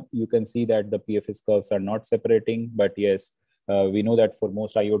nivolumab, you can see that the PFS curves are not separating, but yes, we know that for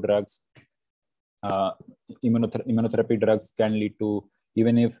most IO drugs, immunotherapy drugs can lead to,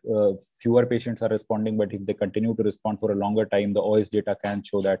 even if fewer patients are responding, but if they continue to respond for a longer time, the OS data can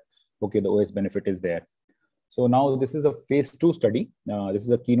show that, okay, the OS benefit is there. So now this is a phase 2 study. This is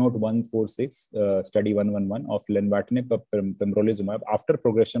a Keynote 146, study 111 of lenvatinib pembrolizumab after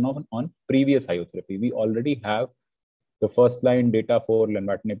progression on previous IO therapy. We already have the first line data for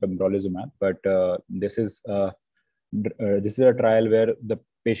lenvatinib pembrolizumab, but this is a trial where the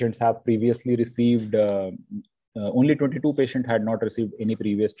patients have previously received, only 22 patients had not received any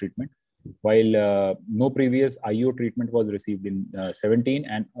previous treatment, while no previous IO treatment was received in 17,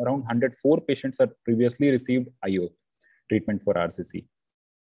 and around 104 patients have previously received IO treatment for RCC.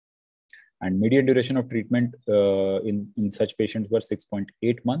 And median duration of treatment in such patients were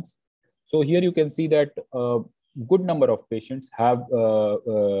 6.8 months. So here you can see that good number of patients have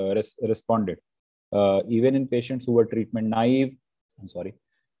responded. Even in patients who were treatment naive,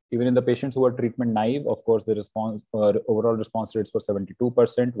 even in the patients who were treatment naive, of course, the response overall response rates were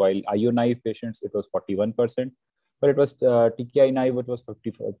 72%, while IO naive patients, it was 41%, but it was TKI naive, it was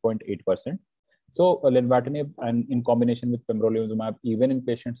 54.8%. So lenvatinib, and in combination with pembrolizumab, even in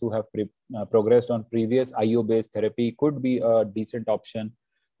patients who have progressed on previous IO-based therapy, could be a decent option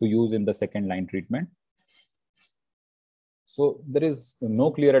to use in the second line treatment. So there is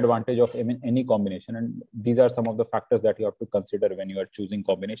no clear advantage of any combination, and these are some of the factors that you have to consider when you are choosing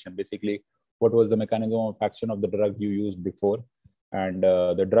combination. Basically, what was the mechanism of action of the drug you used before, and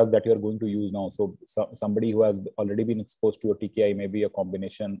the drug that you are going to use now. So somebody who has already been exposed to a TKI, maybe a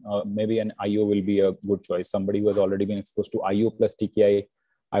combination, maybe an IO will be a good choice. Somebody who has already been exposed to IO plus TKI,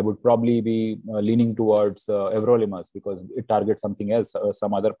 I would probably be leaning towards everolimus, because it targets something else,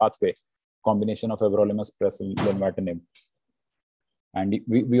 some other pathway, combination of everolimus plus lenvatinib. And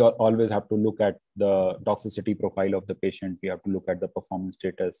we always have to look at the toxicity profile of the patient. We have to look at the performance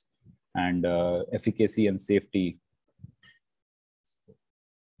status and efficacy and safety.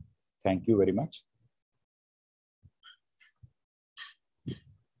 Thank you very much.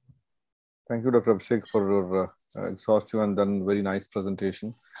 Thank you, Dr. Abhishek, for your exhaustive and then very nice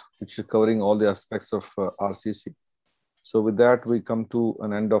presentation, which is covering all the aspects of RCC. So with that, we come to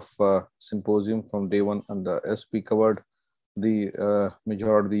an end of symposium from day one, and as we covered the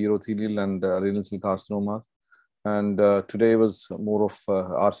majority of the urothelial and renal cell carcinoma, and today was more of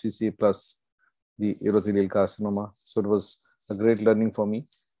RCC plus the urothelial carcinoma. So it was a great learning for me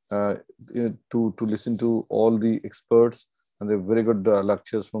to listen to all the experts, and they're very good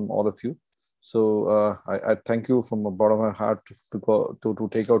lectures from all of you. So I thank you from the bottom of my heart to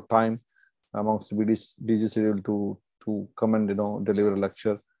take out time amongst the DG schedule to come and deliver a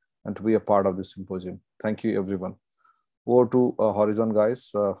lecture and to be a part of this symposium. Thank you, everyone. Over to Horizon guys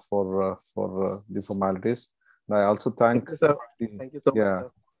for the formalities. And I also thank you, sir. Thank you so much, sir.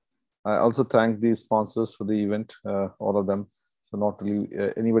 I also thank the sponsors for the event, all of them. So not really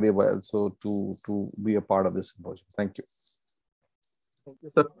anybody else, so to be a part of this symposium. Thank you. Thank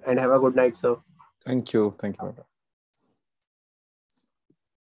you, sir, and have a good night, sir. Thank you. Thank you, madam.